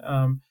turnout,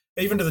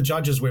 even to the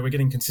judges, where we're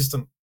getting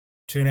consistent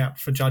turnout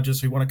for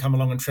judges who want to come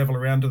along and travel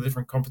around to the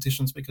different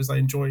competitions because they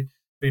enjoy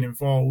being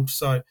involved.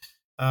 So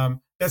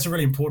that's a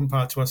really important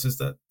part to us, is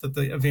that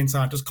the events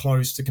aren't just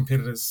closed to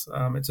competitors.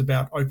 It's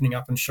about opening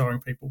up and showing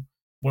people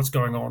what's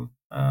going on,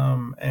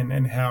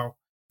 and how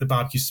the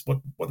barbecue,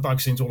 what the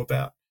barbecue scene is all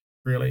about,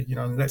 really.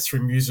 And that's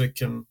through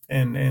music and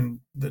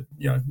the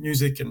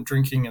music and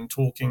drinking and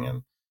talking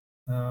and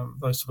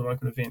those sort of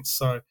open events.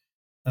 So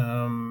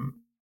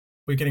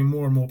we're getting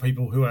more and more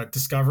people who are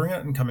discovering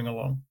it and coming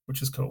along,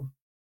 which is cool.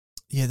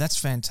 Yeah, that's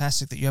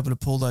fantastic that you're able to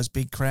pull those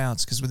big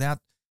crowds, because without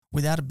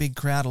a big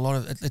crowd,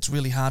 it's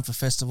really hard for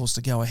festivals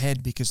to go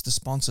ahead because the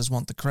sponsors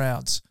want the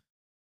crowds.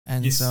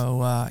 And yes.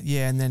 So,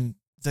 and then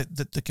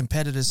the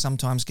competitors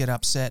sometimes get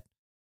upset.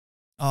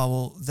 Oh,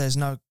 well, there's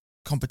no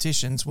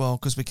competitions. Well,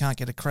 because we can't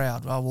get a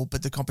crowd. Oh, well,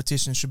 but the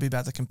competition should be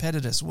about the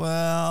competitors.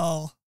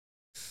 Well...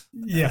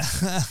 Yeah.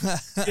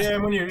 Yeah,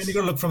 and you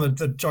got to look from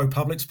the Joe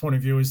Public's point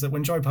of view, is that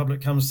when Joe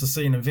Public comes to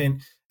see an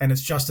event and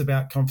it's just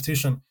about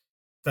competition,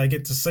 they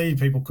get to see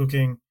people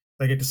cooking,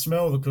 they get to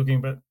smell the cooking,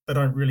 but they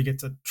don't really get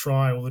to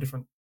try all the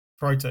different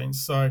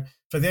proteins. So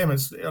for them,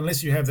 it's,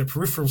 unless you have the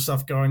peripheral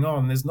stuff going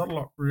on, there's not a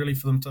lot really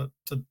for them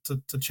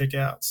to check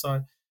out.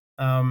 So,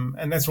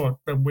 and that's what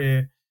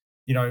we're,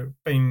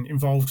 being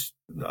involved.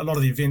 A lot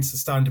of the events are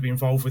starting to be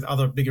involved with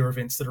other bigger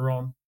events that are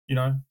on,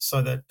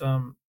 so that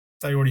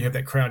they already have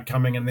that crowd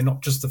coming, and they're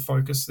not just the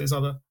focus. There's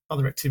other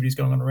activities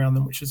going on around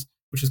them, which is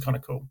kind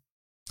of cool.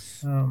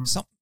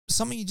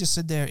 Something you just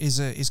said there is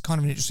kind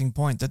of an interesting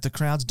point, that the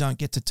crowds don't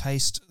get to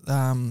taste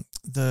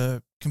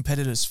the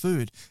competitors'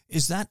 food.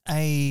 Is that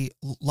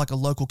like a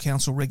local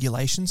council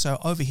regulation? So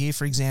over here,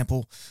 for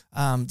example,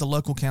 the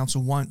local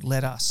council won't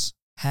let us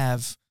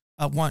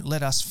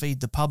feed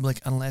the public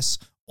unless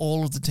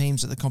all of the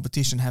teams at the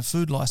competition have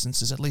food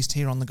licenses, at least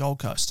here on the Gold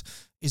Coast.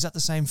 Is that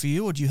the same for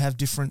you, or do you have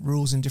different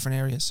rules in different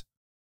areas?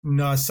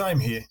 No, same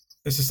here.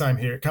 It's the same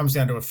here. It comes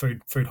down to a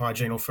food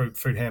hygiene or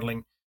food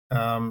handling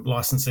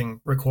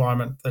licensing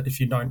requirement, that if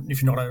you're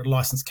not a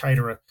licensed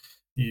caterer,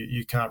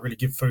 you can't really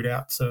give food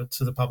out to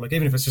the public,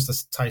 even if it's just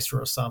a taster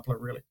or a sampler,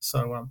 really.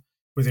 So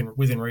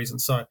within reason.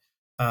 So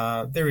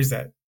there is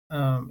that.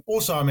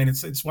 Also, I mean,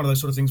 it's one of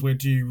those sort of things where,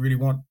 do you really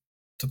want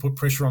to put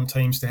pressure on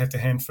teams to have to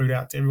hand food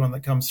out to everyone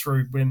that comes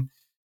through when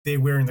they're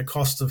wearing the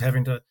cost of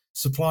having to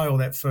supply all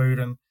that food?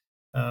 And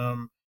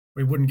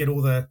we wouldn't get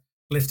all the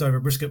leftover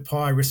brisket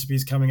pie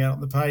recipes coming out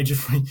on the page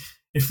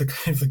if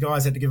the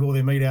guys had to give all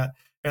their meat out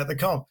at the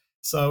comp.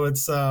 So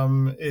it's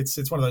one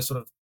of those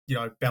sort of,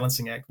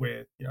 balancing act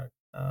where,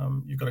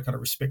 you've got to kind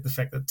of respect the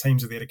fact that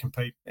teams are there to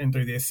compete and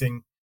do their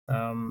thing. They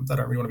don't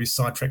really want to be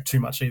sidetracked too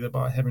much either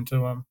by having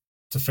to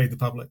feed the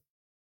public.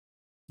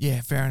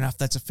 Yeah, fair enough.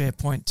 That's a fair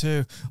point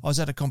too. I was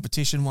at a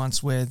competition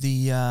once where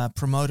the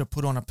promoter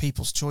put on a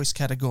People's Choice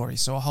category.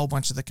 So a whole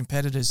bunch of the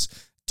competitors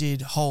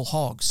did whole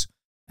hogs.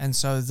 And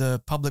so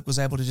the public was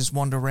able to just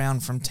wander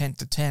around from tent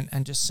to tent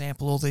and just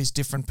sample all these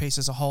different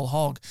pieces of whole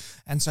hog.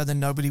 And so then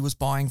nobody was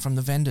buying from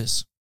the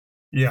vendors.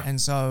 Yeah. And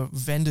so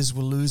vendors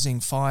were losing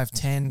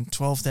 $5,000, $10,000,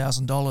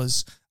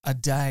 $12,000 a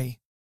day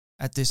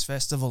at this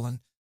festival. And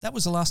that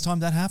was the last time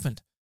that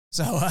happened.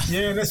 So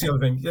yeah, and that's the other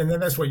thing, and then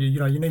that's what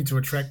you need to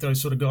attract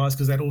those sort of guys,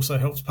 because that also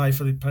helps pay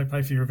for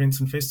your events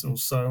and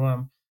festivals.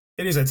 So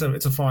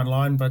it's a fine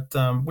line, but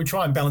we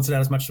try and balance it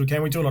out as much as we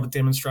can. We do a lot of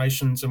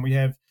demonstrations, and we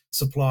have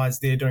suppliers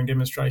there doing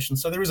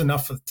demonstrations, so there is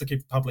enough to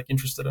keep the public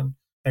interested and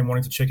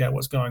wanting to check out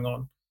what's going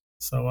on.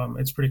 So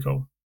it's pretty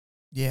cool.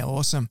 Yeah,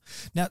 awesome.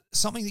 Now,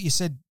 something that you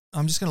said,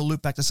 I'm just going to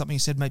loop back to something you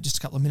said, mate, just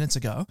a couple of minutes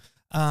ago.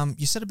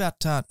 You said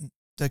about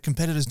the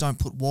competitors don't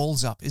put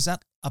walls up. Is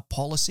that a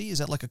policy? Is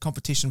that like a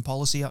competition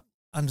policy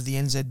under the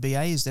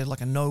NZBA? Is there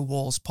like a no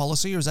walls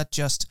policy, or is that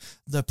just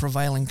the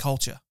prevailing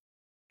culture?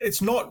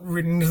 It's not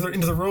written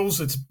into the rules.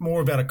 It's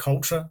more about a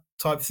culture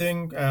type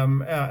thing.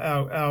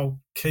 Our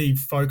key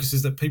focus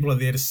is that people are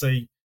there to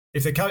see.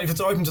 If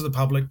it's open to the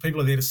public,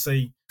 people are there to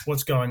see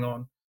what's going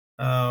on.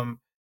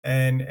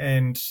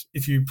 And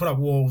if you put up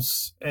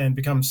walls and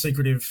become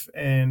secretive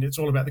and it's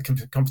all about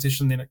the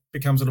competition, then it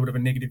becomes a little bit of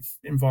a negative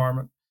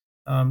environment.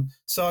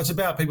 So it's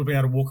about people being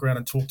able to walk around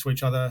and talk to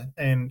each other,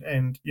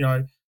 and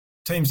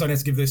teams don't have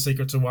to give their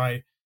secrets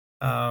away,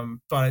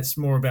 but it's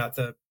more about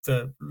the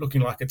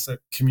looking like it's a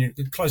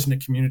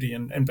close-knit community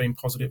and being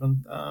positive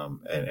and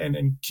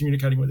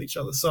communicating with each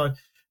other. So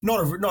not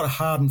a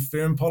hard and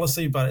firm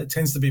policy, but it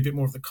tends to be a bit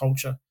more of the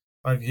culture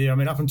over here. I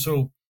mean, up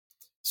until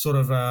sort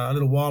of a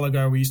little while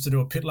ago, we used to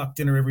do a pit luck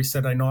dinner every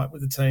Saturday night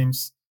with the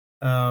teams,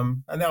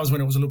 and that was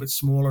when it was a little bit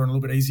smaller and a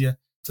little bit easier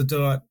to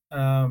do it.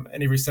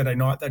 And every Saturday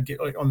night they'd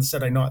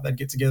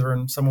get together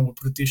and someone would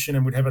put a dish in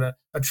and we'd have a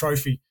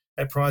trophy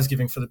at prize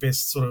giving for the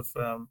best sort of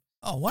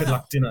pit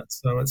luck dinner.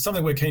 So it's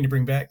something we're keen to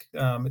bring back.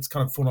 It's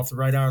kind of fallen off the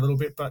radar a little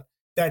bit, but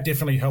that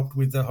definitely helped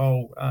with the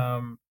whole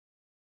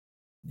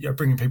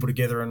bringing people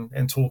together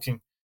and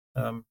talking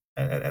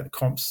at the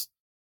comps,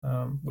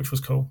 which was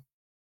cool.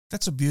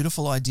 That's a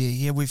beautiful idea.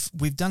 Yeah,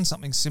 we've done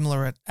something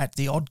similar at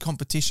the odd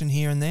competition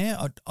here and there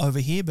over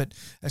here, but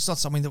it's not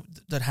something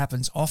that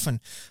happens often.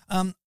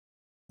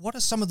 What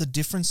are some of the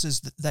differences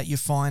that you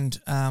find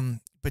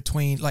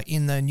between, like,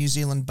 in the New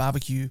Zealand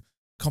barbecue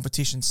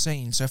competition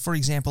scene? So, for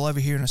example, over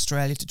here in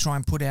Australia, to try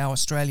and put our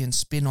Australian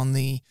spin on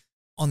the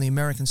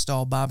American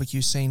style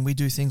barbecue scene, we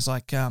do things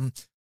like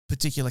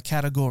particular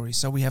categories.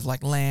 So we have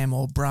like lamb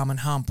or Brahman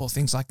hump or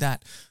things like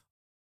that.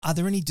 Are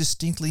there any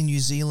distinctly New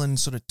Zealand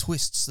sort of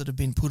twists that have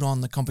been put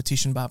on the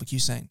competition barbecue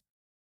scene?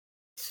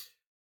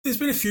 There's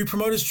been a few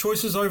promoters'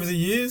 choices over the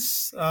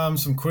years,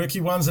 some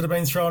quirky ones that have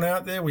been thrown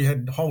out there. We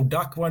had whole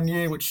duck one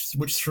year, which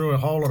threw a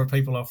whole lot of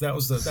people off. That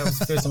was the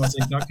first time I've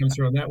seen duck come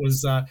through, and that was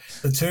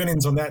the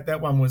turn-ins on that.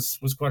 That one was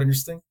quite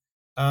interesting.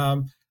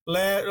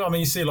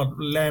 You see a lot.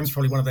 Lamb's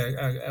probably one of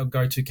our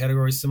go-to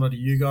categories, similar to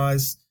you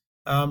guys.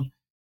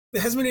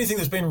 There hasn't been anything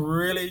that's been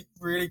really,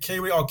 really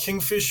Kiwi. Oh,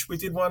 kingfish, we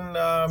did one.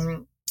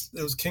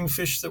 There was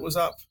kingfish that was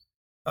up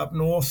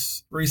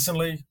north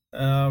recently,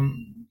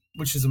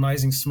 which is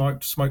amazing.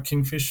 Smoked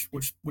kingfish,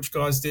 which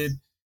guys did.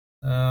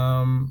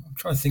 I'm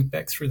trying to think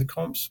back through the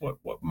comps.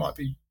 What might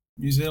be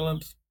New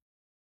Zealand?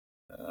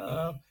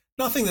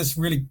 Nothing that's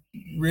really,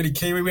 really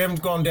Kiwi. We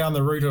haven't gone down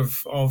the route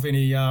of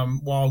any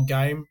wild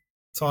game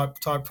type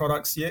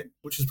products yet,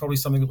 which is probably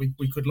something that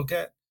we could look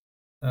at.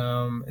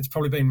 It's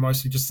probably been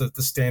mostly just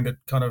the standard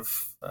kind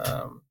of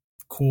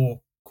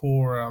core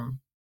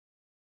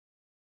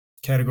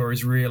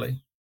categories,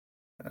 really.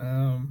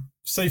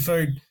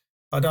 Seafood,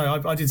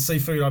 I did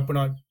seafood when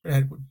I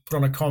had put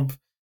on a comp.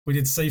 We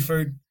did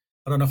seafood.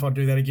 I don't know if I'd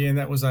do that again.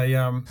 That was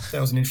an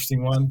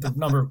interesting one. The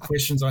number of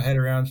questions I had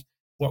around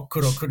what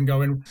could or couldn't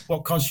go in,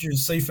 what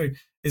constitutes seafood.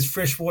 Is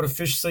freshwater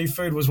fish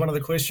seafood was one of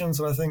the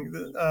questions, and I think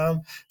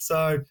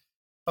so.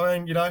 I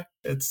mean,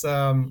 it's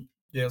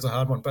it was a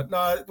hard one, but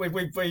no, we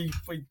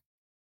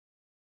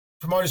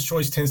promoter's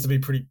choice tends to be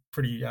pretty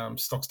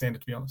stock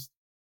standard, to be honest.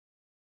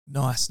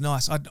 Nice.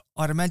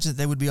 I'd imagine that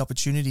there would be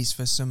opportunities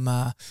for some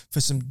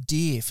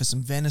deer, for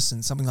some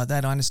venison, something like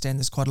that. I understand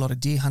there's quite a lot of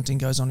deer hunting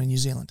goes on in New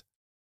Zealand.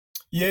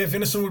 Yeah,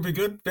 venison would be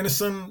good.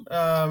 Venison,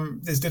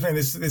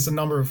 there's a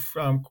number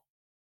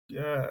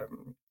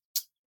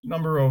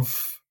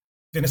of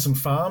venison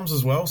farms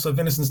as well. So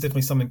venison's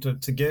definitely something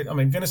to get. I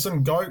mean,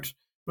 venison goat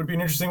would be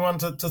an interesting one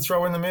to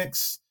throw in the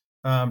mix.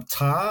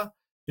 Tar,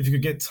 if you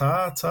could get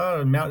tar,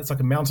 it's like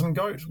a mountain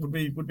goat would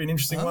be an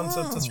interesting one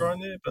to throw in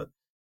there. But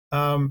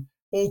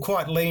all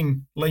quite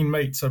lean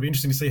meat, so it'd be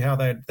interesting to see how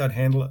they'd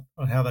handle it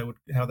and how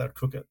they'd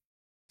cook it.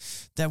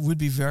 That would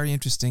be very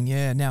interesting,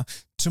 yeah. Now,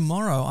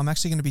 tomorrow I'm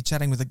actually going to be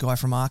chatting with a guy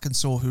from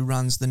Arkansas who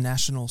runs the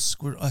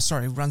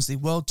runs the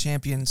World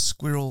Champion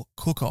Squirrel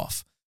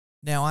Cook-Off.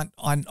 Now,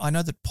 I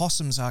know that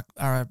possums are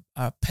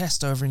a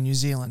pest over in New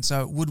Zealand,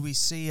 so would we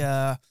see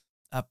a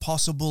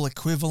possible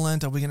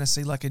equivalent? Are we going to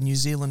see like a New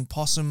Zealand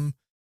possum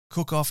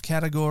cook-off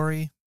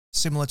category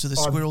similar to the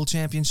Squirrel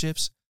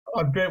Championships?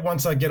 I bet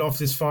once I get off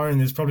this phone,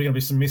 there's probably going to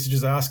be some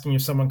messages asking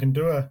if someone can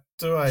do a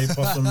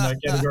possum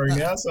category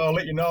now. So I'll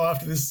let you know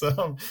after this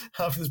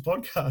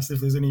podcast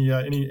if there's any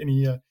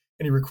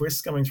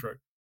requests coming through.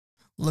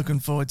 Looking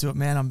forward to it,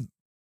 man. I'm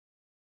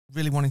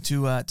really wanting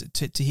to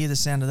hear the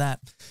sound of that.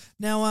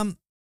 Now,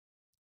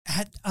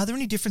 are there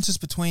any differences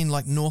between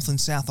like North and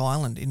South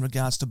Island in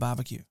regards to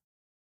barbecue?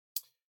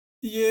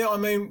 Yeah, I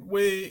mean,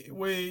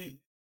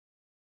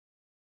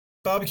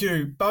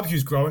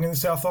 barbecue's growing in the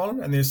South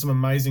Island, and there's some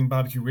amazing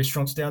barbecue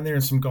restaurants down there,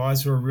 and some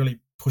guys who are really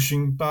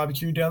pushing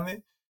barbecue down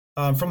there.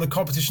 From the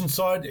competition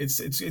side, it's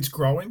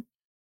growing.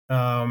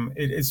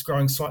 It's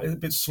growing slightly a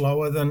bit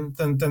slower than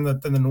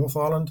the North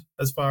Island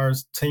as far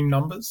as team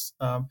numbers.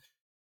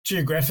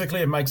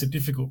 Geographically, it makes it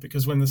difficult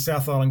because when the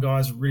South Island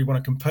guys really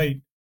want to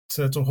compete,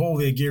 to haul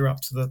their gear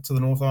up to the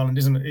North Island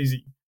isn't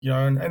easy,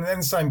 and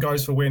the same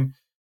goes for when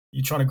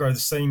you're trying to grow the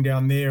scene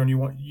down there, and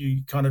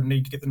you kind of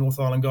need to get the North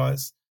Island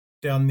guys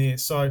down there.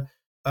 So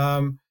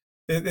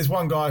there's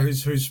one guy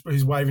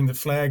who's waving the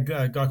flag,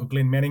 a guy called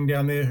Glenn Manning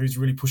down there, who's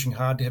really pushing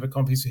hard to have a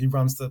competition. He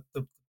runs the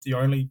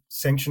only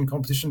sanctioned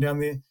competition down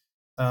there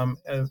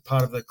as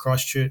part of the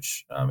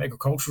Christchurch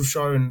agricultural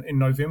show in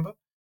November.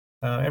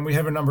 And we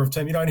have a number of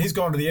teams, and he's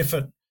gone to the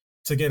effort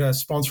to get a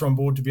sponsor on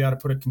board to be able to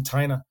put a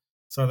container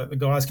so that the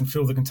guys can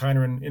fill the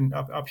container in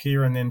up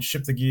here and then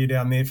ship the gear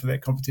down there for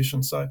that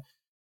competition. So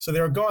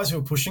there are guys who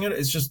are pushing it.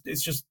 It's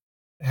just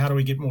how do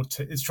we get more?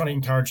 It's trying to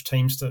encourage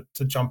teams to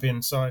jump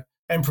in,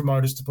 and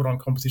promoters to put on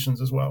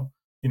competitions as well.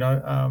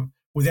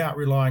 Without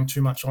relying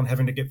too much on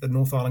having to get the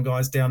North Island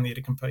guys down there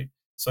to compete.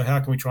 So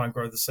how can we try and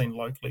grow the scene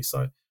locally?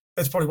 So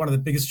that's probably one of the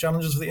biggest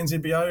challenges for the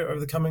NZBO over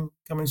the coming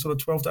sort of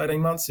 12 to 18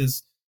 months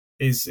is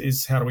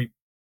how do we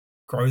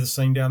grow the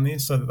scene down there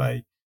so that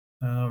they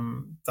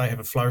have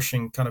a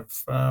flourishing kind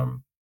of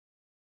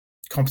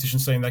competition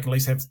scene. They can at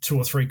least have 2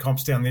 or 3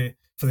 comps down there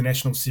for the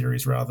national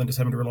series rather than just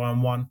having to rely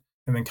on one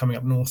and then coming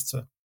up north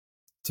to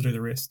do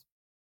the rest.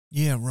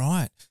 Yeah,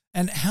 right.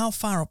 And how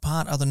far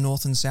apart are the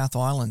North and South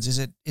Islands? Is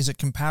it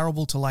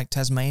comparable to like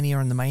Tasmania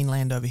and the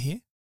mainland over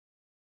here?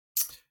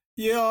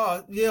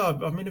 Yeah.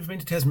 I've been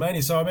to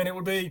Tasmania, so it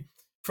would be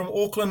from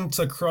Auckland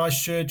to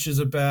Christchurch is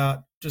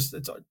about it's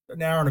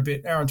an hour and a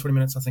bit, hour and 20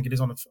 minutes, I think it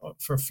is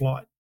for a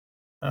flight.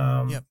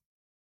 Yep.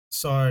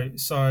 So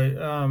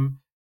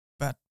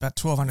about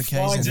 1,200 k's.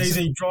 Flying's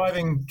easy.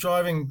 Driving's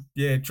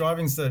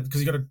because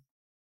you got to.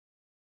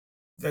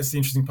 That's the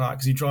interesting part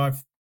because you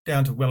drive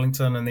down to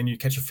Wellington and then you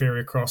catch a ferry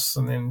across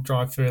and then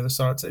drive further.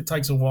 So it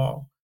takes a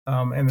while,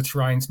 and the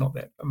terrain's not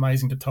that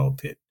amazing to tow a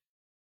pit.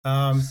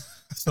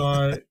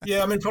 Probably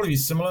be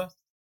similar.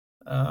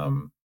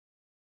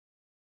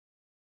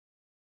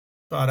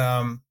 But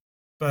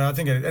I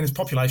think, and its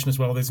population as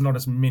well. There's not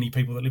as many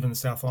people that live in the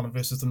South Island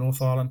versus the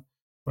North Island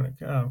when it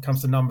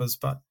comes to numbers.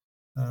 But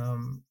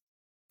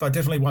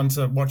definitely one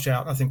to watch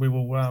out. I think we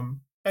will.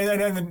 And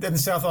the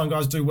South Island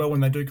guys do well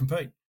when they do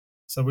compete.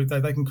 So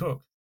they can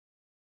cook.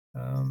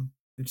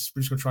 We just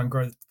got to try and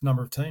grow the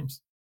number of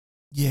teams.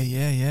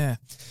 Yeah.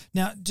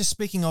 Now, just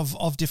speaking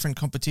of different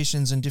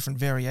competitions and different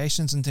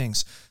variations and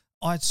things,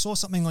 I saw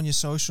something on your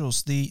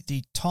socials. The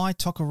Thai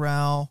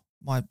Tokarao.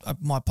 My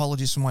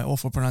apologies for my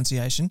awful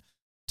pronunciation.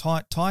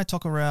 Thai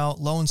Tokarao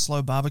Low and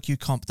Slow Barbecue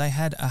Comp. They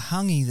had a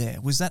hangi there.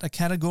 Was that a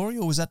category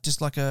or was that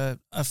just like a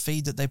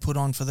feed that they put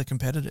on for the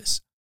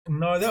competitors?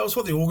 No, that was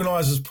what the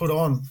organisers put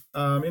on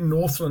in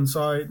Northland.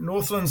 So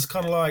Northland's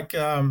kind of like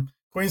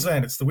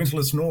Queensland. It's the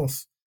winterless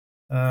north.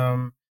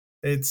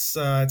 It's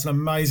an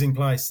amazing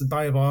place, the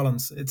Bay of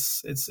Islands.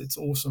 It's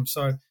awesome.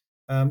 So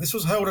this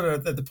was held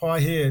at the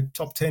Paihia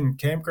Top 10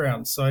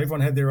 campground. So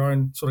everyone had their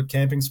own sort of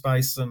camping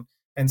space and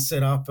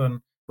set up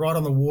and right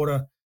on the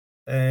water,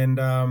 and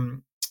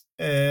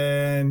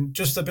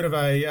just a bit of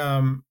it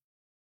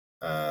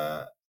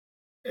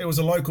was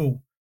a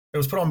local. It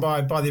was put on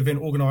by the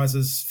event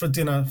organisers for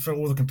dinner for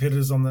all the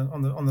competitors on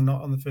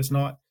the first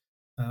night,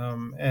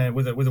 and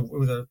with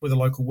a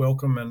local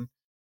welcome, and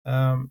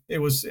it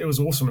was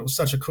awesome. It was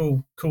such a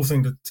cool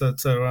thing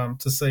to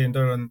see and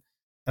do,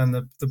 and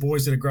the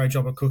boys did a great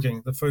job of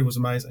cooking. The food was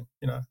amazing,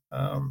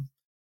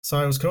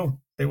 so it was cool.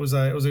 It was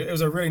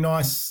a really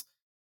nice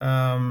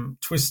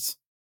twist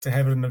to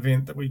have at an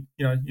event that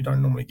you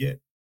don't normally get.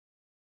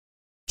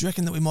 Do you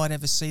reckon that we might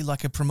ever see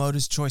like a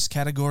promoter's choice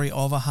category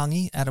of a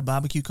hangi at a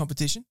barbecue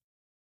competition?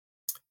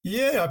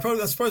 Yeah,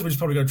 I suppose we just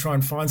probably got to try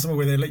and find somewhere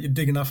where they let you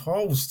dig enough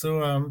holes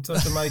to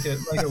make it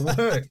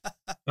work.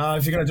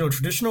 If you're going to do a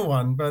traditional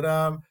one, but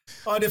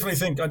I definitely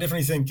think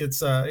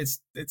it's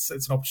an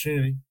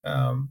opportunity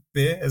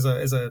there as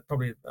a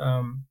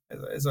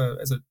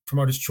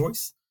promoter's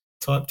choice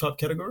type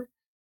category.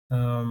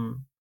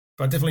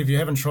 But definitely, if you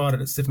haven't tried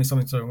it, it's definitely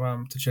something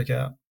to check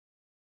out.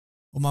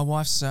 Well, my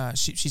wife's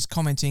she's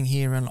commenting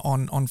here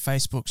on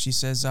Facebook. She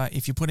says,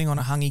 if you're putting on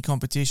a hungy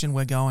competition,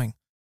 we're going.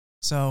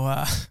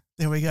 So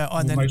there we go. Oh,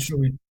 and We'll then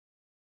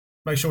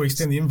make sure we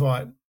extend the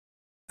invite.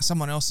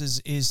 someone else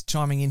is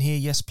chiming in here.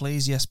 Yes,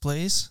 please. Yes,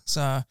 please.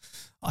 So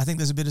I think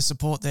there's a bit of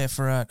support there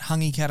for a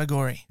hungy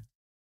category.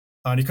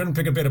 And you couldn't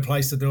pick a better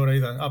place to do it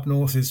either. Up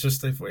north is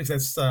just, if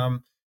that's,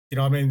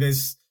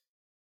 there's,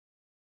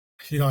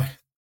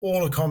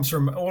 all our comps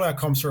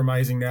are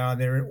amazing now.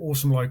 They're in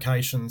awesome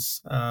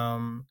locations.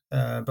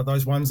 But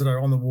those ones that are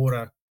on the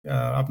water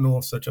up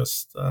north are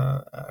just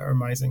are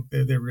amazing.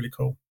 They're really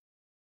cool.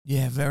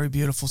 Yeah, very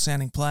beautiful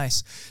sounding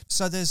place.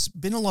 So there's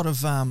been a lot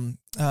of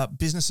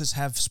businesses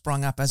have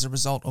sprung up as a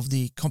result of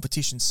the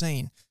competition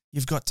scene.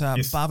 You've got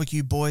Yes.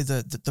 Barbecue Boy,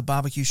 the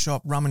barbecue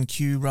shop, Rum and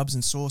Q, Rubs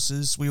and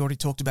Sauces. We already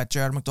talked about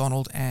Jared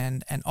McDonald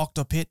and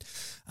Octopit.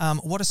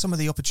 What are some of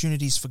the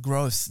opportunities for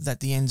growth that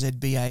the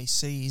NZBA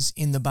sees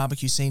in the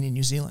barbecue scene in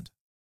New Zealand?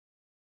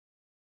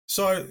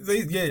 So,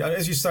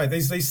 as you say,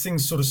 these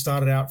things sort of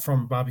started out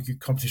from barbecue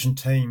competition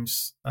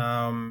teams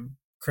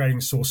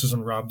creating sauces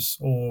and rubs,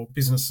 or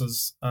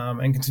businesses,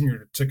 and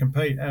continue to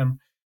compete.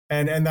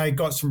 And they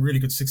got some really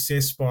good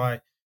success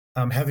by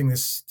having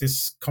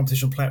this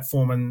competition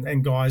platform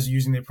and guys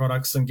using their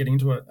products and getting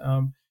into it.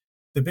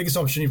 The biggest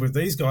opportunity with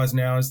these guys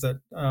now is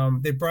that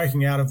they're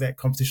breaking out of that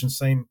competition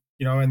scene,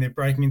 and they're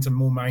breaking into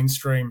more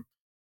mainstream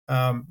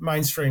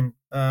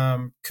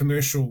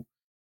commercial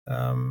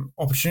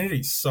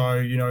opportunities.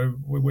 So,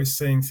 we're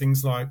seeing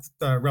things like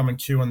the Rum and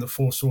Q and the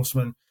Four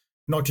Saucemen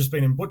not just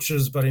being in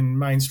butchers, but in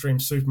mainstream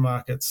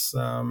supermarkets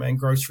and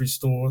grocery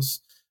stores.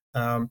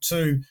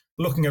 To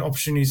looking at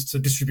opportunities to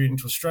distribute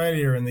into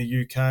Australia and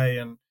the UK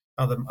and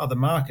other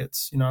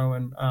markets,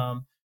 and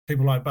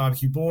people like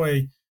Barbecue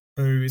Boy,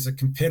 who is a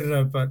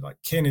competitor, but like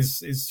Ken is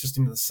just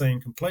into the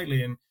scene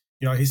completely. And,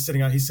 he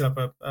set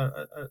up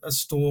a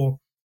store,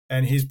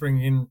 and he's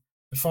bringing in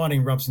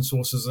finding rubs and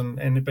sauces and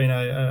being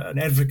an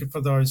advocate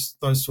for those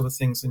sort of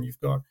things. And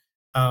you've got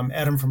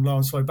Adam from Low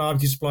and Slow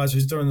Barbecue Supplies,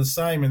 who's doing the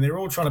same, and they're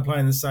all trying to play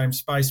in the same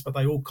space, but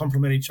they all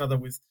complement each other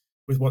with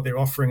what they're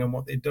offering and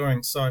what they're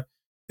doing. So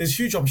there's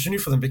huge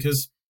opportunity for them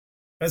because,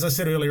 as I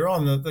said earlier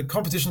on, the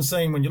competition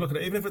scene, when you look at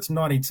it, even if it's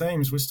 90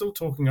 teams, we're still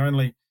talking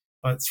only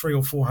like 300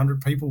 or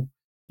 400 people,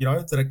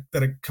 that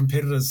are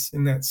competitors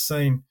in that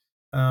scene.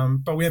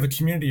 But we have a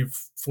community of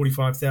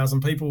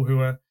 45,000 people who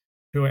are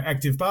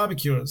active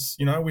barbecuers.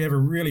 We have a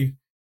really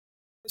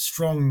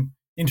strong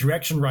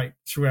interaction rate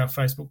through our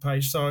Facebook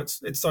page. So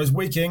it's those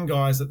weekend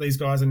guys that these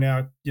guys are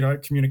now,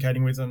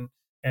 communicating with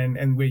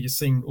and where you're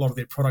seeing a lot of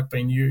their product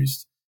being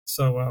used.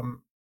 So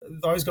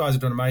those guys are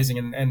doing amazing,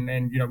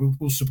 and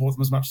we'll support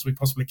them as much as we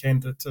possibly can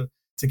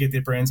to get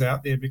their brands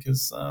out there,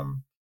 because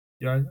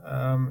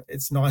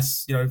it's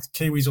nice.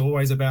 Kiwis are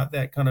always about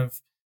that kind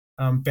of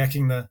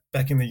backing the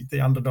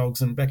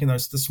underdogs and backing the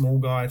small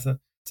guys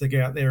to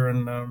get out there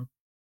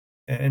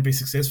and be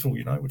successful.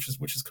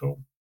 Which is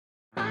cool.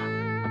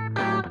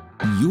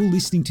 You're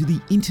listening to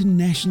the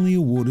internationally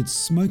awarded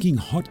Smoking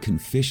Hot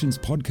Confessions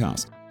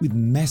podcast with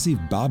massive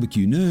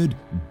barbecue nerd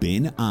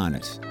Ben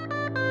Arnott.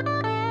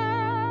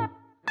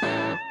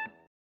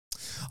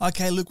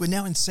 Okay, Luke, we're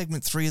now in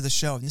segment 3 of the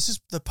show, and this is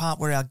the part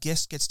where our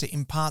guest gets to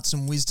impart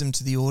some wisdom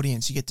to the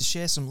audience. You get to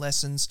share some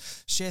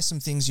lessons, share some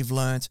things you've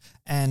learned,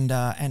 and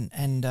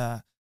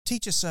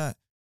teach us,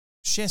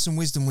 share some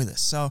wisdom with us.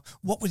 So,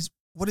 what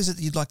is it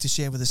that you'd like to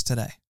share with us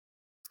today?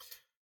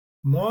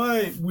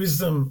 My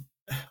wisdom,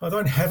 I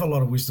don't have a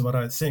lot of wisdom, I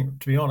don't think,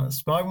 to be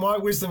honest. My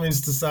wisdom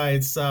is to say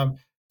it's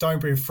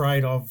don't be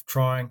afraid of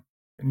trying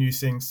new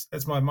things.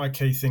 That's my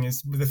key thing.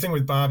 Is the thing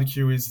with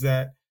barbecue is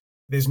that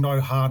there's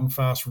no hard and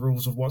fast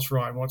rules of what's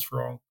right and what's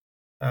wrong.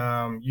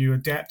 You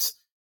adapt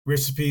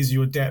recipes,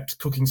 you adapt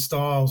cooking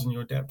styles, and you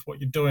adapt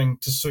what you're doing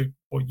to suit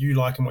what you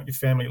like and what your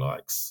family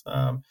likes.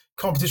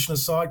 Competition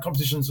aside,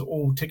 competition's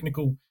all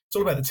technical. It's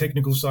all about the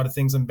technical side of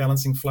things and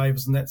balancing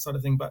flavors and that sort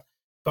of thing. But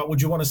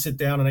would you want to sit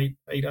down and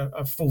eat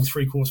a full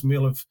 3-course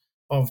meal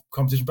of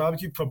competition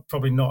barbecue?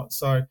 Probably not.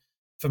 So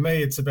for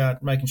me, it's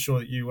about making sure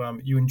that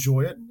you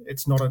enjoy it.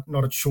 It's not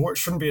a chore. It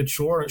shouldn't be a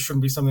chore. It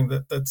shouldn't be something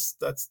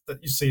that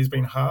you see as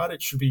being hard.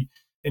 It should be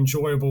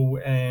enjoyable,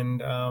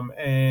 and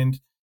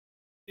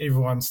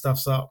everyone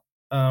stuffs up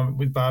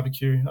with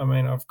barbecue. I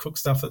mean, I've cooked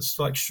stuff that's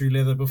like shoe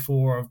leather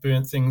before. I've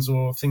burnt things,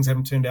 or things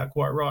haven't turned out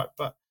quite right,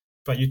 but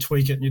you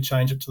tweak it and you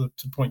change it to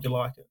the point you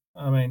like it.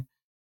 I mean,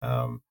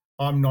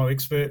 I'm no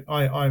expert.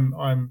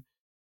 I'm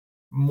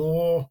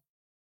more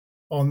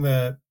on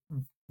the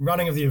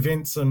running of the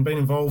events and being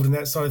involved in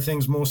that side of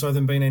things more so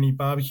than being any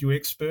barbecue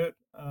expert.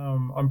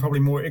 I'm probably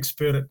more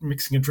expert at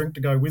mixing a drink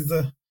to go with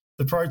the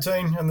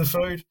protein and the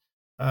food.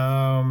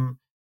 And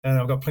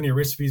I've got plenty of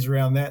recipes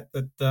around that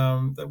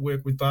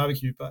work with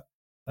barbecue. But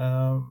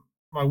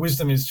my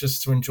wisdom is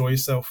just to enjoy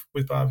yourself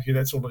with barbecue.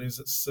 That's all it is.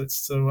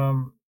 It's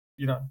to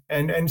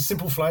and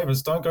simple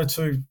flavors. Don't go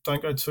too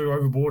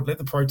overboard. Let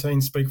the protein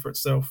speak for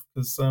itself,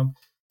 because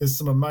there's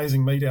some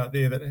amazing meat out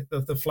there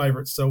that the flavor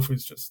itself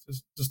is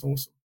just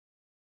awesome.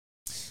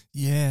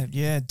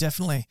 Yeah,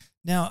 definitely.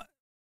 Now,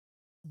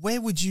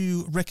 where would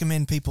you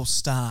recommend people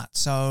start?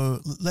 So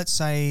let's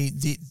say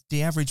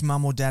the average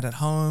mum or dad at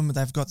home,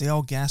 they've got the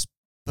old gas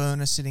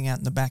burner sitting out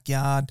in the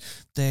backyard.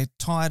 They're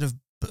tired of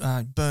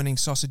burning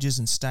sausages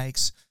and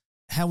steaks.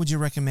 How would you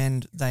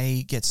recommend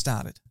they get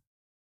started?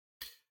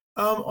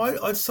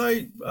 I'd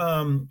say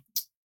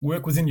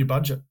work within your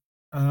budget.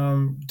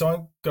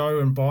 Don't go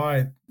and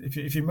buy,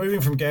 if you're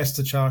moving from gas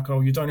to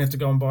charcoal, you don't have to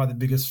go and buy the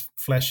biggest,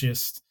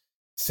 flashiest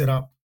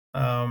setup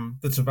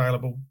that's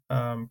available,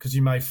 because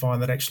you may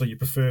find that actually you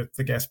prefer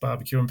the gas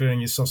barbecue and burning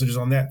your sausages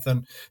on that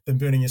than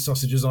burning your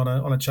sausages on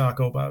a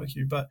charcoal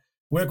barbecue. But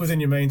work within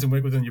your means and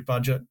work within your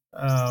budget.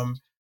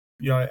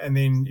 And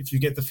then if you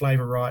get the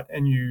flavour right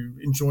and you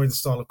enjoy the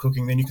style of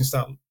cooking, then you can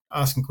start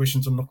asking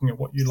questions and looking at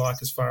what you like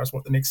as far as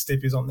what the next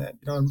step is on that.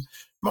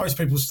 Most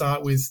people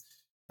start with,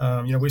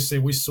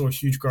 we saw a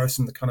huge growth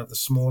in the kind of the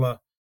smaller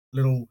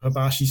little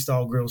hibachi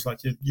style grills, like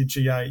your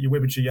GA, your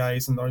Weber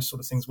GAs and those sort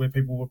of things, where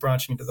people were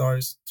branching into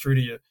those through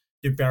to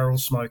your barrel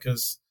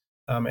smokers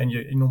and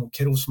your normal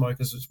kettle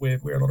smokers is where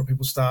a lot of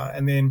people start.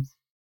 And then,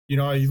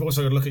 you've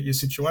also got to look at your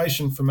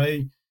situation. For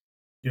me,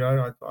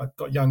 I've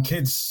got young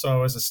kids,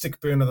 so as a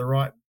stick burner, the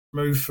right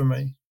move for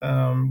me,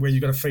 where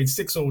you've got to feed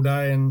sticks all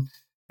day and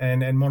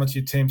monitor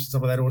your temps and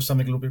stuff like that, or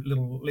something a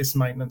little less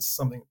maintenance,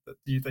 something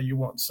that you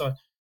want. So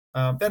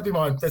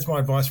that's my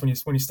advice when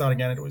you're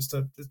starting out, is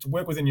to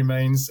work within your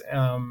means,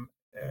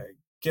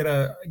 get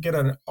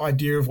an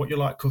idea of what you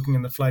like cooking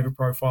and the flavour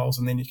profiles,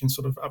 and then you can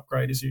sort of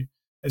upgrade as you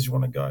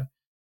want to go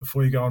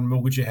before you go and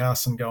mortgage your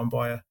house and go and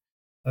buy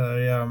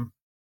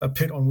a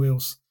pit on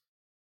wheels.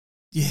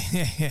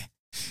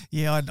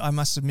 Yeah, I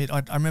must admit,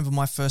 I remember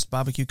my first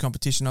barbecue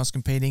competition I was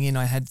competing in.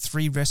 I had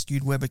 3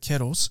 rescued Weber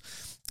kettles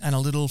and a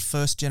little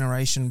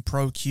first-generation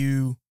Pro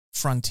Q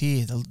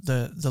Frontier,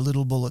 the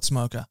little bullet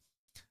smoker.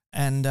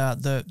 And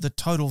the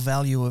total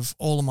value of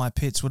all of my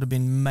pits would have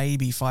been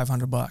maybe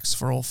 $500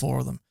 for all 4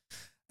 of them.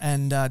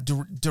 And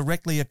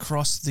directly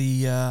across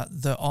the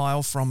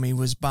aisle from me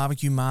was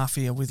Barbecue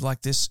Mafia with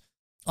like this,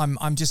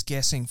 I'm just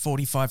guessing,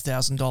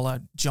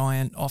 $45,000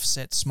 giant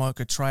offset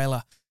smoker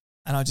trailer.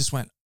 And I just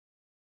went,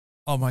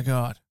 oh my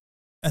God,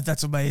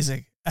 that's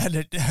amazing. And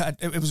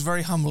it was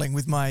very humbling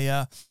with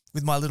my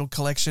little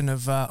collection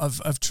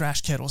of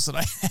trash kettles that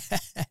I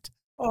had.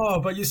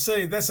 Oh, but you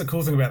see, that's the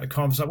cool thing about the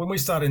comps. Like when we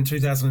started in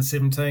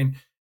 2017,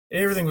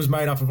 everything was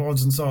made up of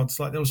odds and sods.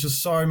 Like there was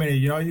just so many,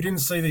 you didn't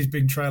see these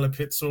big trailer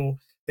pits or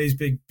these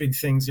big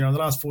things. In the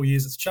last 4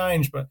 years it's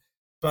changed, but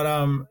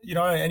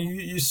and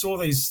you saw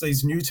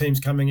these new teams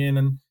coming in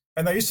and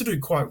they used to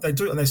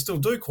they still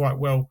do quite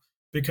well,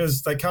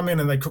 because they come in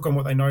and they cook on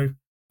what they know,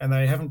 and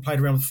they haven't played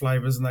around with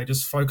flavors, and they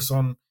just focus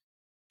on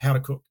how to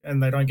cook,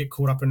 and they don't get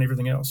caught up in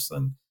everything else.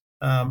 And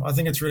I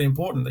think it's really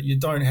important that you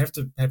don't have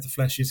to have the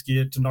flashiest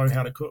gear to know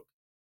how to cook.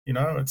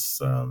 It's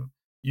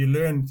you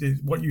learn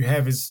what you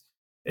have is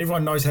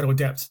everyone knows how to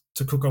adapt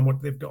to cook on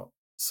what they've got.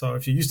 So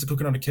if you're used to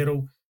cooking on a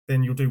kettle,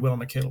 then you'll do well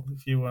on a kettle.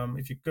 If you're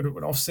good at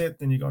an offset,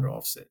 then you go to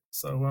offset.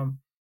 So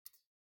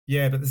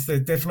but it's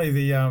definitely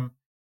the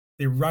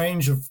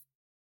range of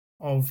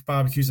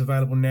barbecues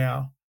available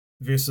now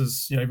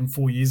versus even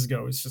 4 years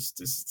ago is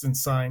it's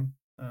insane.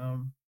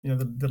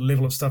 The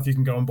level of stuff you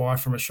can go and buy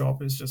from a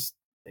shop is just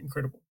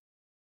incredible.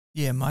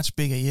 Yeah, much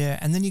bigger, yeah.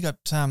 And then you got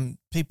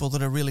people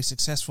that are really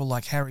successful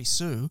like Harry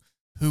Sue,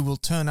 who will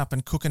turn up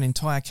and cook an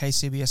entire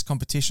KCBS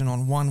competition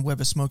on one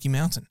Weber Smoky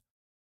Mountain.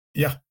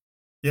 Yeah.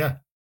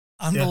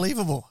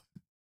 Unbelievable.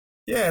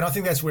 Yeah, and I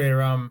think that's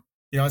where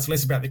it's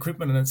less about the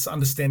equipment and it's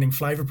understanding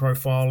flavour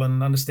profile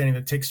and understanding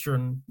the texture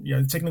and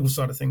the technical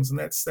side of things, and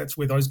that's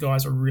where those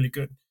guys are really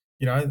good.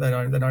 They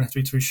don't have to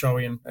be too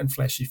showy and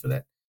flashy for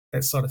that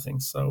side of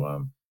things.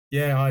 So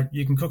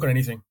you can cook on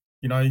anything.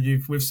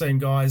 We've seen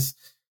guys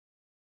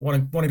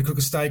wanting to cook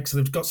a steak, so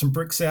they've got some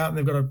bricks out and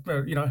they've got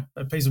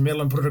a piece of metal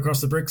and put it across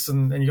the bricks,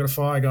 and you got a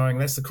fire going.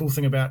 That's the cool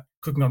thing about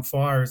cooking on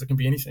fire, is it can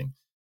be anything.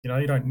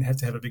 You don't have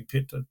to have a big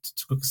pit to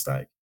cook a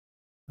steak.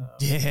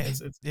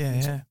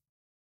 Yeah.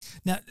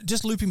 Now,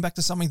 just looping back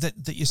to something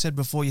that you said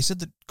before, you said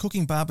that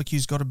cooking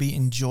barbecue's got to be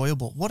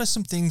enjoyable. What are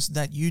some things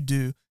that you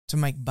do to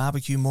make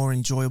barbecue more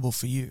enjoyable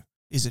for you?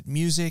 Is it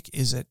music?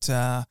 Is it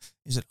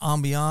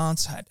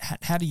ambiance?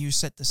 How do you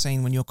set the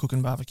scene when you're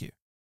cooking barbecue?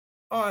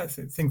 I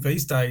think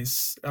these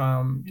days,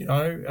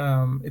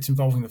 it's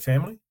involving the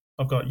family.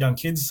 I've got young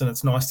kids, and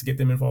it's nice to get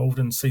them involved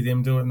and see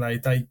them do it, and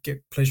they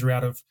get pleasure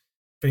out of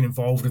being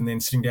involved and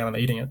then sitting down and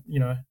eating it.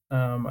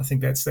 I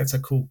think that's a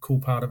cool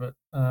part of it.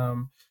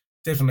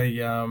 Definitely,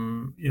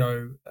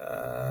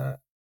 the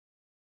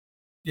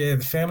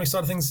family side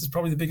of things is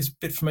probably the biggest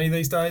bit for me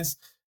these days.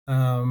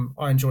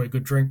 I enjoy a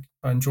good drink.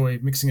 I enjoy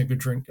mixing a good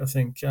drink. I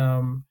think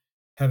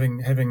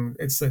having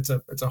it's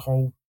a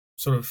whole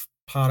sort of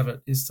part of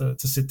it is to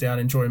sit down,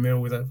 enjoy a meal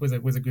with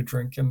a good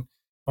drink. And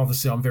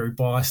obviously, I'm very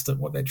biased at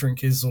what that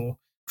drink is or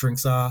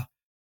drinks are.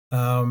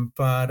 I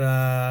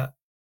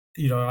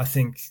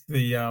think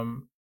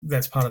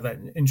that's part of that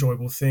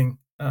enjoyable thing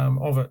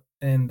of it.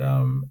 And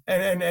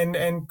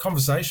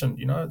conversation,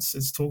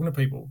 it's talking to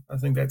people. I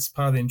think that's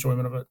part of the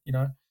enjoyment of it.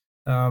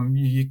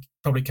 You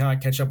probably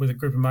can't catch up with a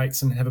group of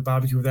mates and have a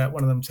barbecue without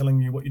one of them telling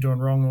you what you're doing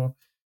wrong or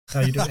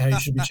how you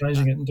should be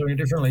changing it and doing it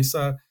differently.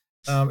 So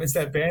it's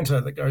that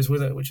banter that goes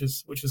with it, which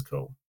is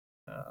cool.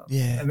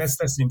 And that's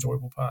the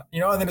enjoyable part,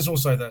 And then it's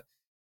also the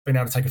being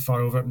able to take a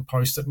photo of it and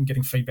post it and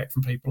getting feedback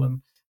from people,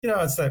 and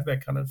it's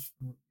that kind of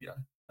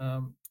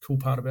cool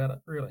part about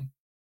it, really.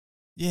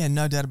 Yeah,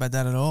 no doubt about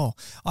that at all.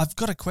 I've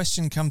got a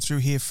question come through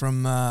here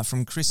from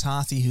Chris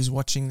Harthy, who's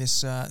watching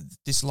this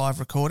live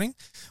recording.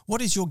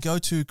 What is your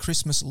go-to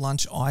Christmas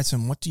lunch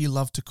item? What do you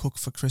love to cook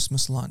for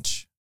Christmas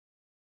lunch?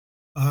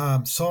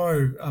 I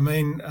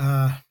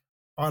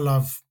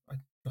love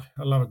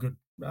a good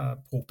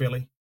pork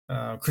belly,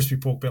 crispy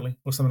pork belly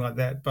or something like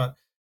that. But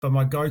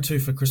my go-to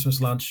for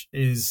Christmas lunch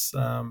is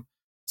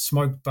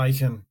smoked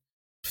bacon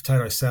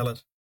potato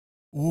salad.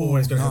 Ooh,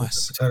 always got to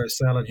nice. have a potato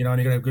salad, and you got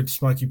to have good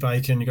smoky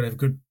bacon. You got to have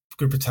good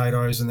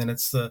potatoes, and then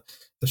it's the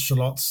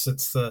shallots,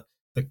 it's the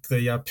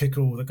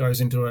pickle that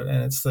goes into it,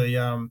 and it's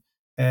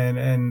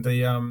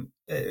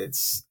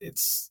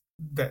it's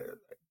that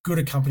good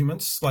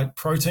accompaniments. Like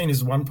protein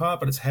is one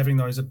part, but it's having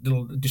those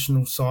little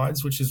additional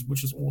sides, which is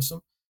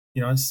awesome.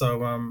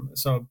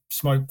 So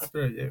smoked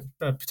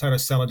potato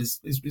salad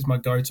is my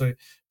go-to.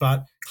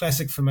 But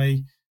classic for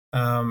me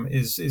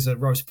is a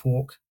roast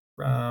pork,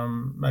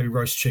 maybe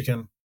roast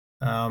chicken.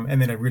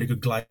 And then a really good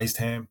glazed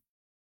ham,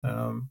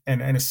 and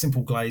a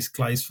simple glaze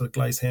for the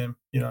glazed ham.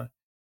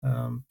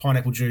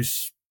 Pineapple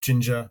juice,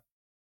 ginger,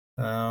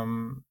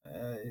 and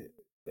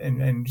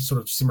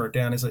sort of simmer it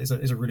down is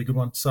a really good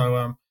one.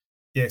 So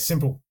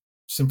simple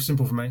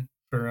for me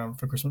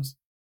for Christmas.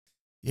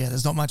 Yeah,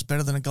 there's not much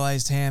better than a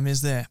glazed ham,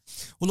 is there?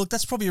 Well, look,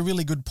 that's probably a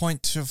really good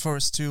point for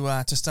us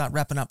to start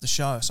wrapping up the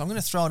show. So I'm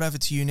going to throw it over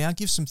to you now.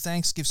 Give some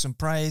thanks, give some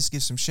praise,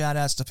 give some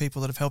shout-outs to people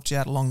that have helped you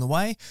out along the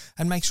way,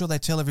 and make sure they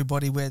tell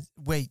everybody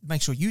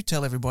make sure you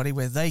tell everybody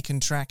where they can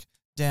track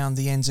down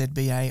the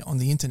NZBA on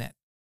the internet.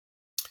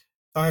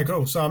 Okay,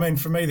 cool. So,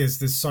 for me,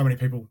 there's so many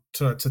people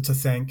to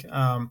thank.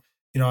 I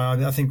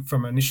think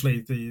from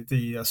initially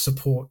the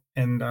support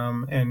and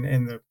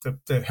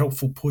the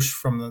helpful push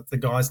from the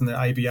guys in the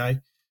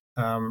ABA.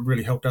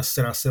 Really helped us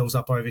set ourselves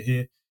up over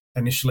here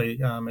initially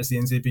as the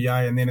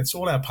NZBA, and then it's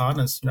all our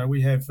partners.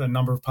 We have a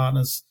number of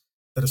partners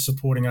that are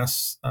supporting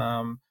us,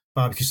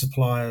 barbecue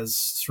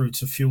suppliers through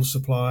to fuel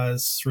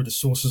suppliers, through to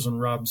sauces and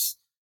rubs.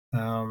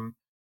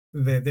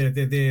 They're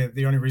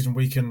the only reason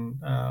we can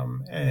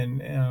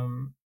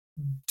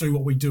do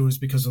what we do is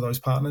because of those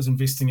partners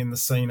investing in the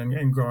scene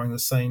and growing the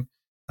scene.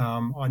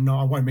 I know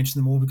I won't mention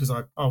them all because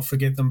I'll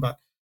forget them, but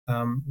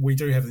we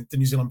do have the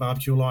New Zealand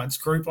Barbecue Alliance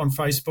group on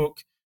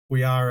Facebook.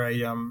 We are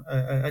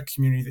a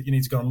community that you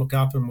need to go and look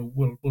up, and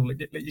we'll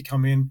let you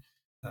come in.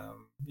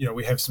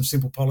 We have some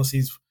simple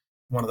policies.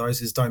 One of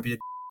those is don't be a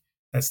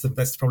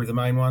that's probably the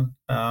main one.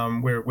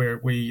 Where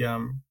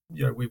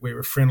we're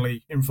a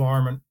friendly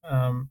environment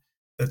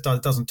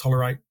that doesn't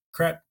tolerate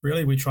crap.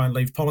 Really, we try and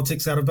leave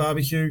politics out of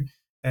barbecue,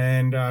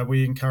 and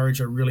we encourage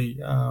a really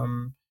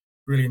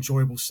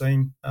enjoyable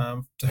scene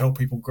to help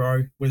people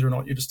grow. Whether or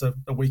not you're just a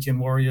weekend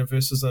warrior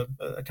versus a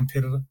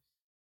competitor.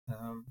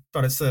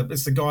 But it's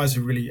the guys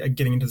who really are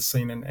getting into the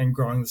scene and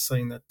growing the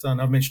scene that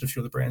I've mentioned a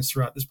few of the brands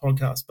throughout this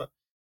podcast, but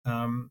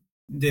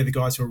they're the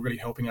guys who are really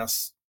helping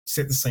us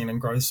set the scene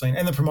and grow the scene,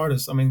 and the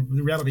promoters. The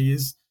reality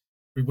is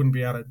we wouldn't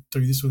be able to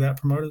do this without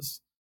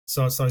promoters.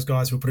 So it's those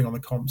guys who are putting on the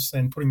comps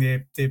and putting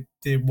their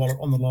wallet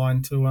on the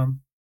line to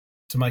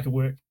make it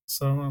work.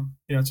 So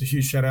it's a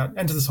huge shout out,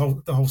 and to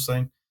the whole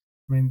scene.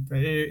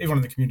 Everyone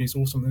in the community is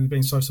awesome. They've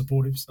been so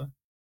supportive. So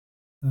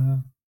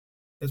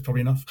that's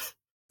probably enough.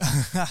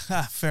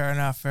 Fair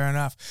enough.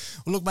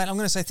 Well, look, mate, I'm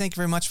going to say thank you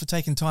very much for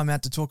taking time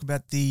out to talk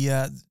about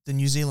the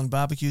New Zealand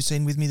barbecue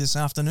scene with me this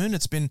afternoon.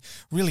 It's been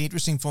really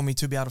interesting for me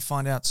to be able to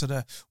find out sort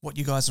of what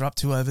you guys are up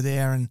to over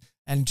there,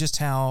 and just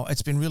how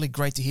it's been really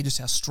great to hear just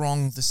how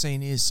strong the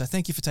scene is. So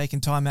thank you for taking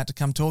time out to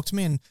come talk to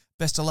me, and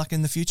best of luck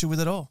in the future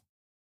with it all.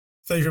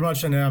 Thank you very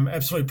much, and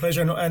absolute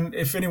pleasure. And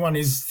if anyone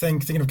is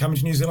thinking of coming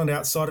to New Zealand,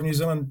 outside of New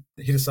Zealand,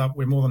 hit us up.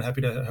 We're more than happy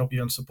to help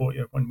you and support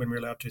you when we're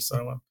allowed to.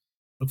 So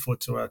look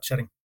forward to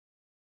chatting.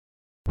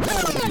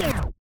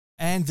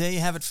 And there you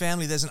have it,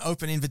 family. There's an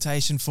open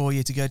invitation for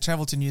you to go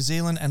travel to New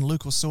Zealand, and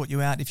Luke will sort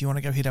you out if you want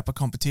to go hit up a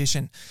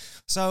competition.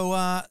 So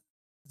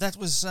that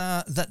was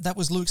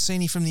Luke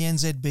Seeney from the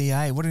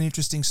NZBA. What an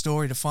interesting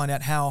story to find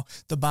out how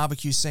the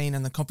barbecue scene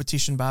and the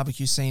competition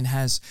barbecue scene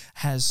has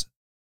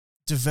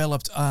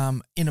developed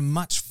in a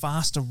much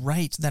faster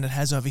rate than it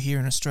has over here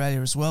in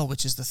Australia as well,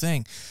 which is the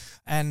thing.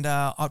 And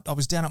I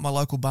was down at my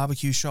local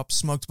barbecue shop,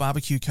 Smoked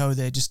Barbecue Co.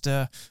 there just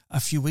a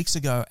few weeks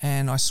ago,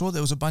 and I saw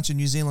there was a bunch of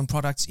New Zealand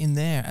products in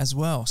there as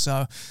well.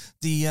 So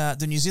the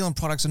New Zealand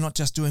products are not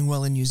just doing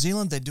well in New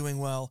Zealand, they're doing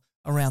well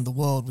around the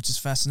world, which is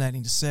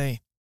fascinating to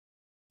see.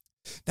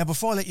 Now,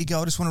 before I let you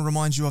go, I just want to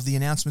remind you of the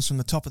announcements from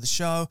the top of the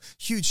show.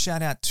 Huge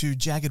shout out to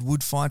Jagged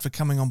Woodfind for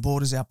coming on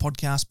board as our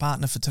podcast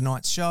partner for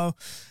tonight's show.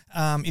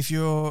 If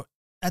you're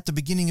at the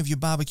beginning of your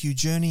barbecue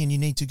journey and you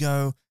need to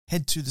go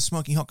head to the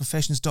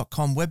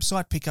SmokingHotConfessions.com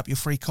website, pick up your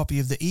free copy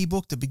of the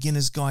ebook, The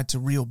Beginner's Guide to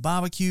Real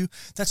Barbecue.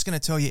 That's going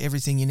to tell you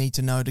everything you need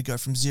to know to go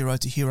from zero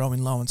to hero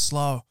in low and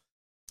slow.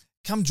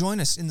 Come join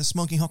us in the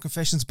Smoking Hot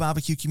Confessions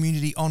barbecue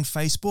community on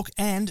Facebook,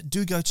 and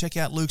do go check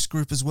out Luke's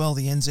group as well,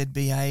 the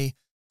NZBA,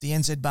 the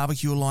NZ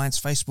Barbecue Alliance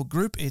Facebook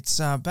group. It's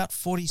about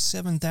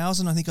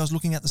 47,000, I think I was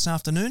looking at this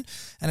afternoon,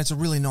 and it's a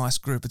really nice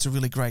group. It's a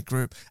really great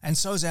group. And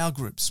so is our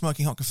group,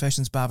 Smoking Hot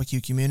Confessions Barbecue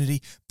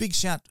Community. Big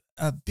shout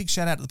out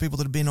to the people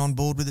that have been on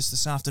board with us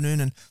this afternoon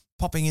and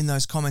popping in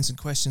those comments and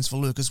questions for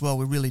Luke as well.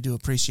 We really do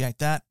appreciate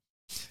that.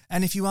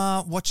 And if you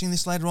are watching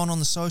this later on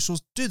the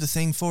socials, do the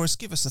thing for us.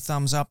 Give us the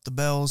thumbs up, the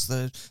bells,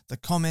 the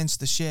comments,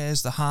 the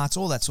shares, the hearts,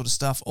 all that sort of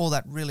stuff. All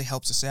that really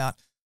helps us out,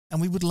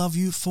 and we would love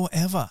you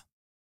forever.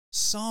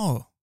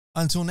 So,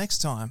 until next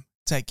time,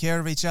 take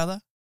care of each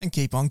other and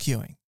keep on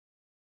queuing.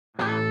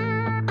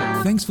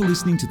 Thanks for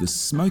listening to the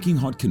Smoking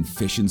Hot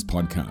Confessions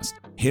podcast.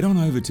 Head on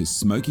over to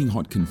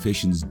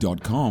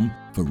SmokingHotConfessions.com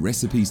for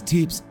recipes,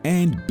 tips,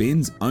 and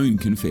Ben's own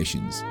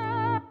confessions.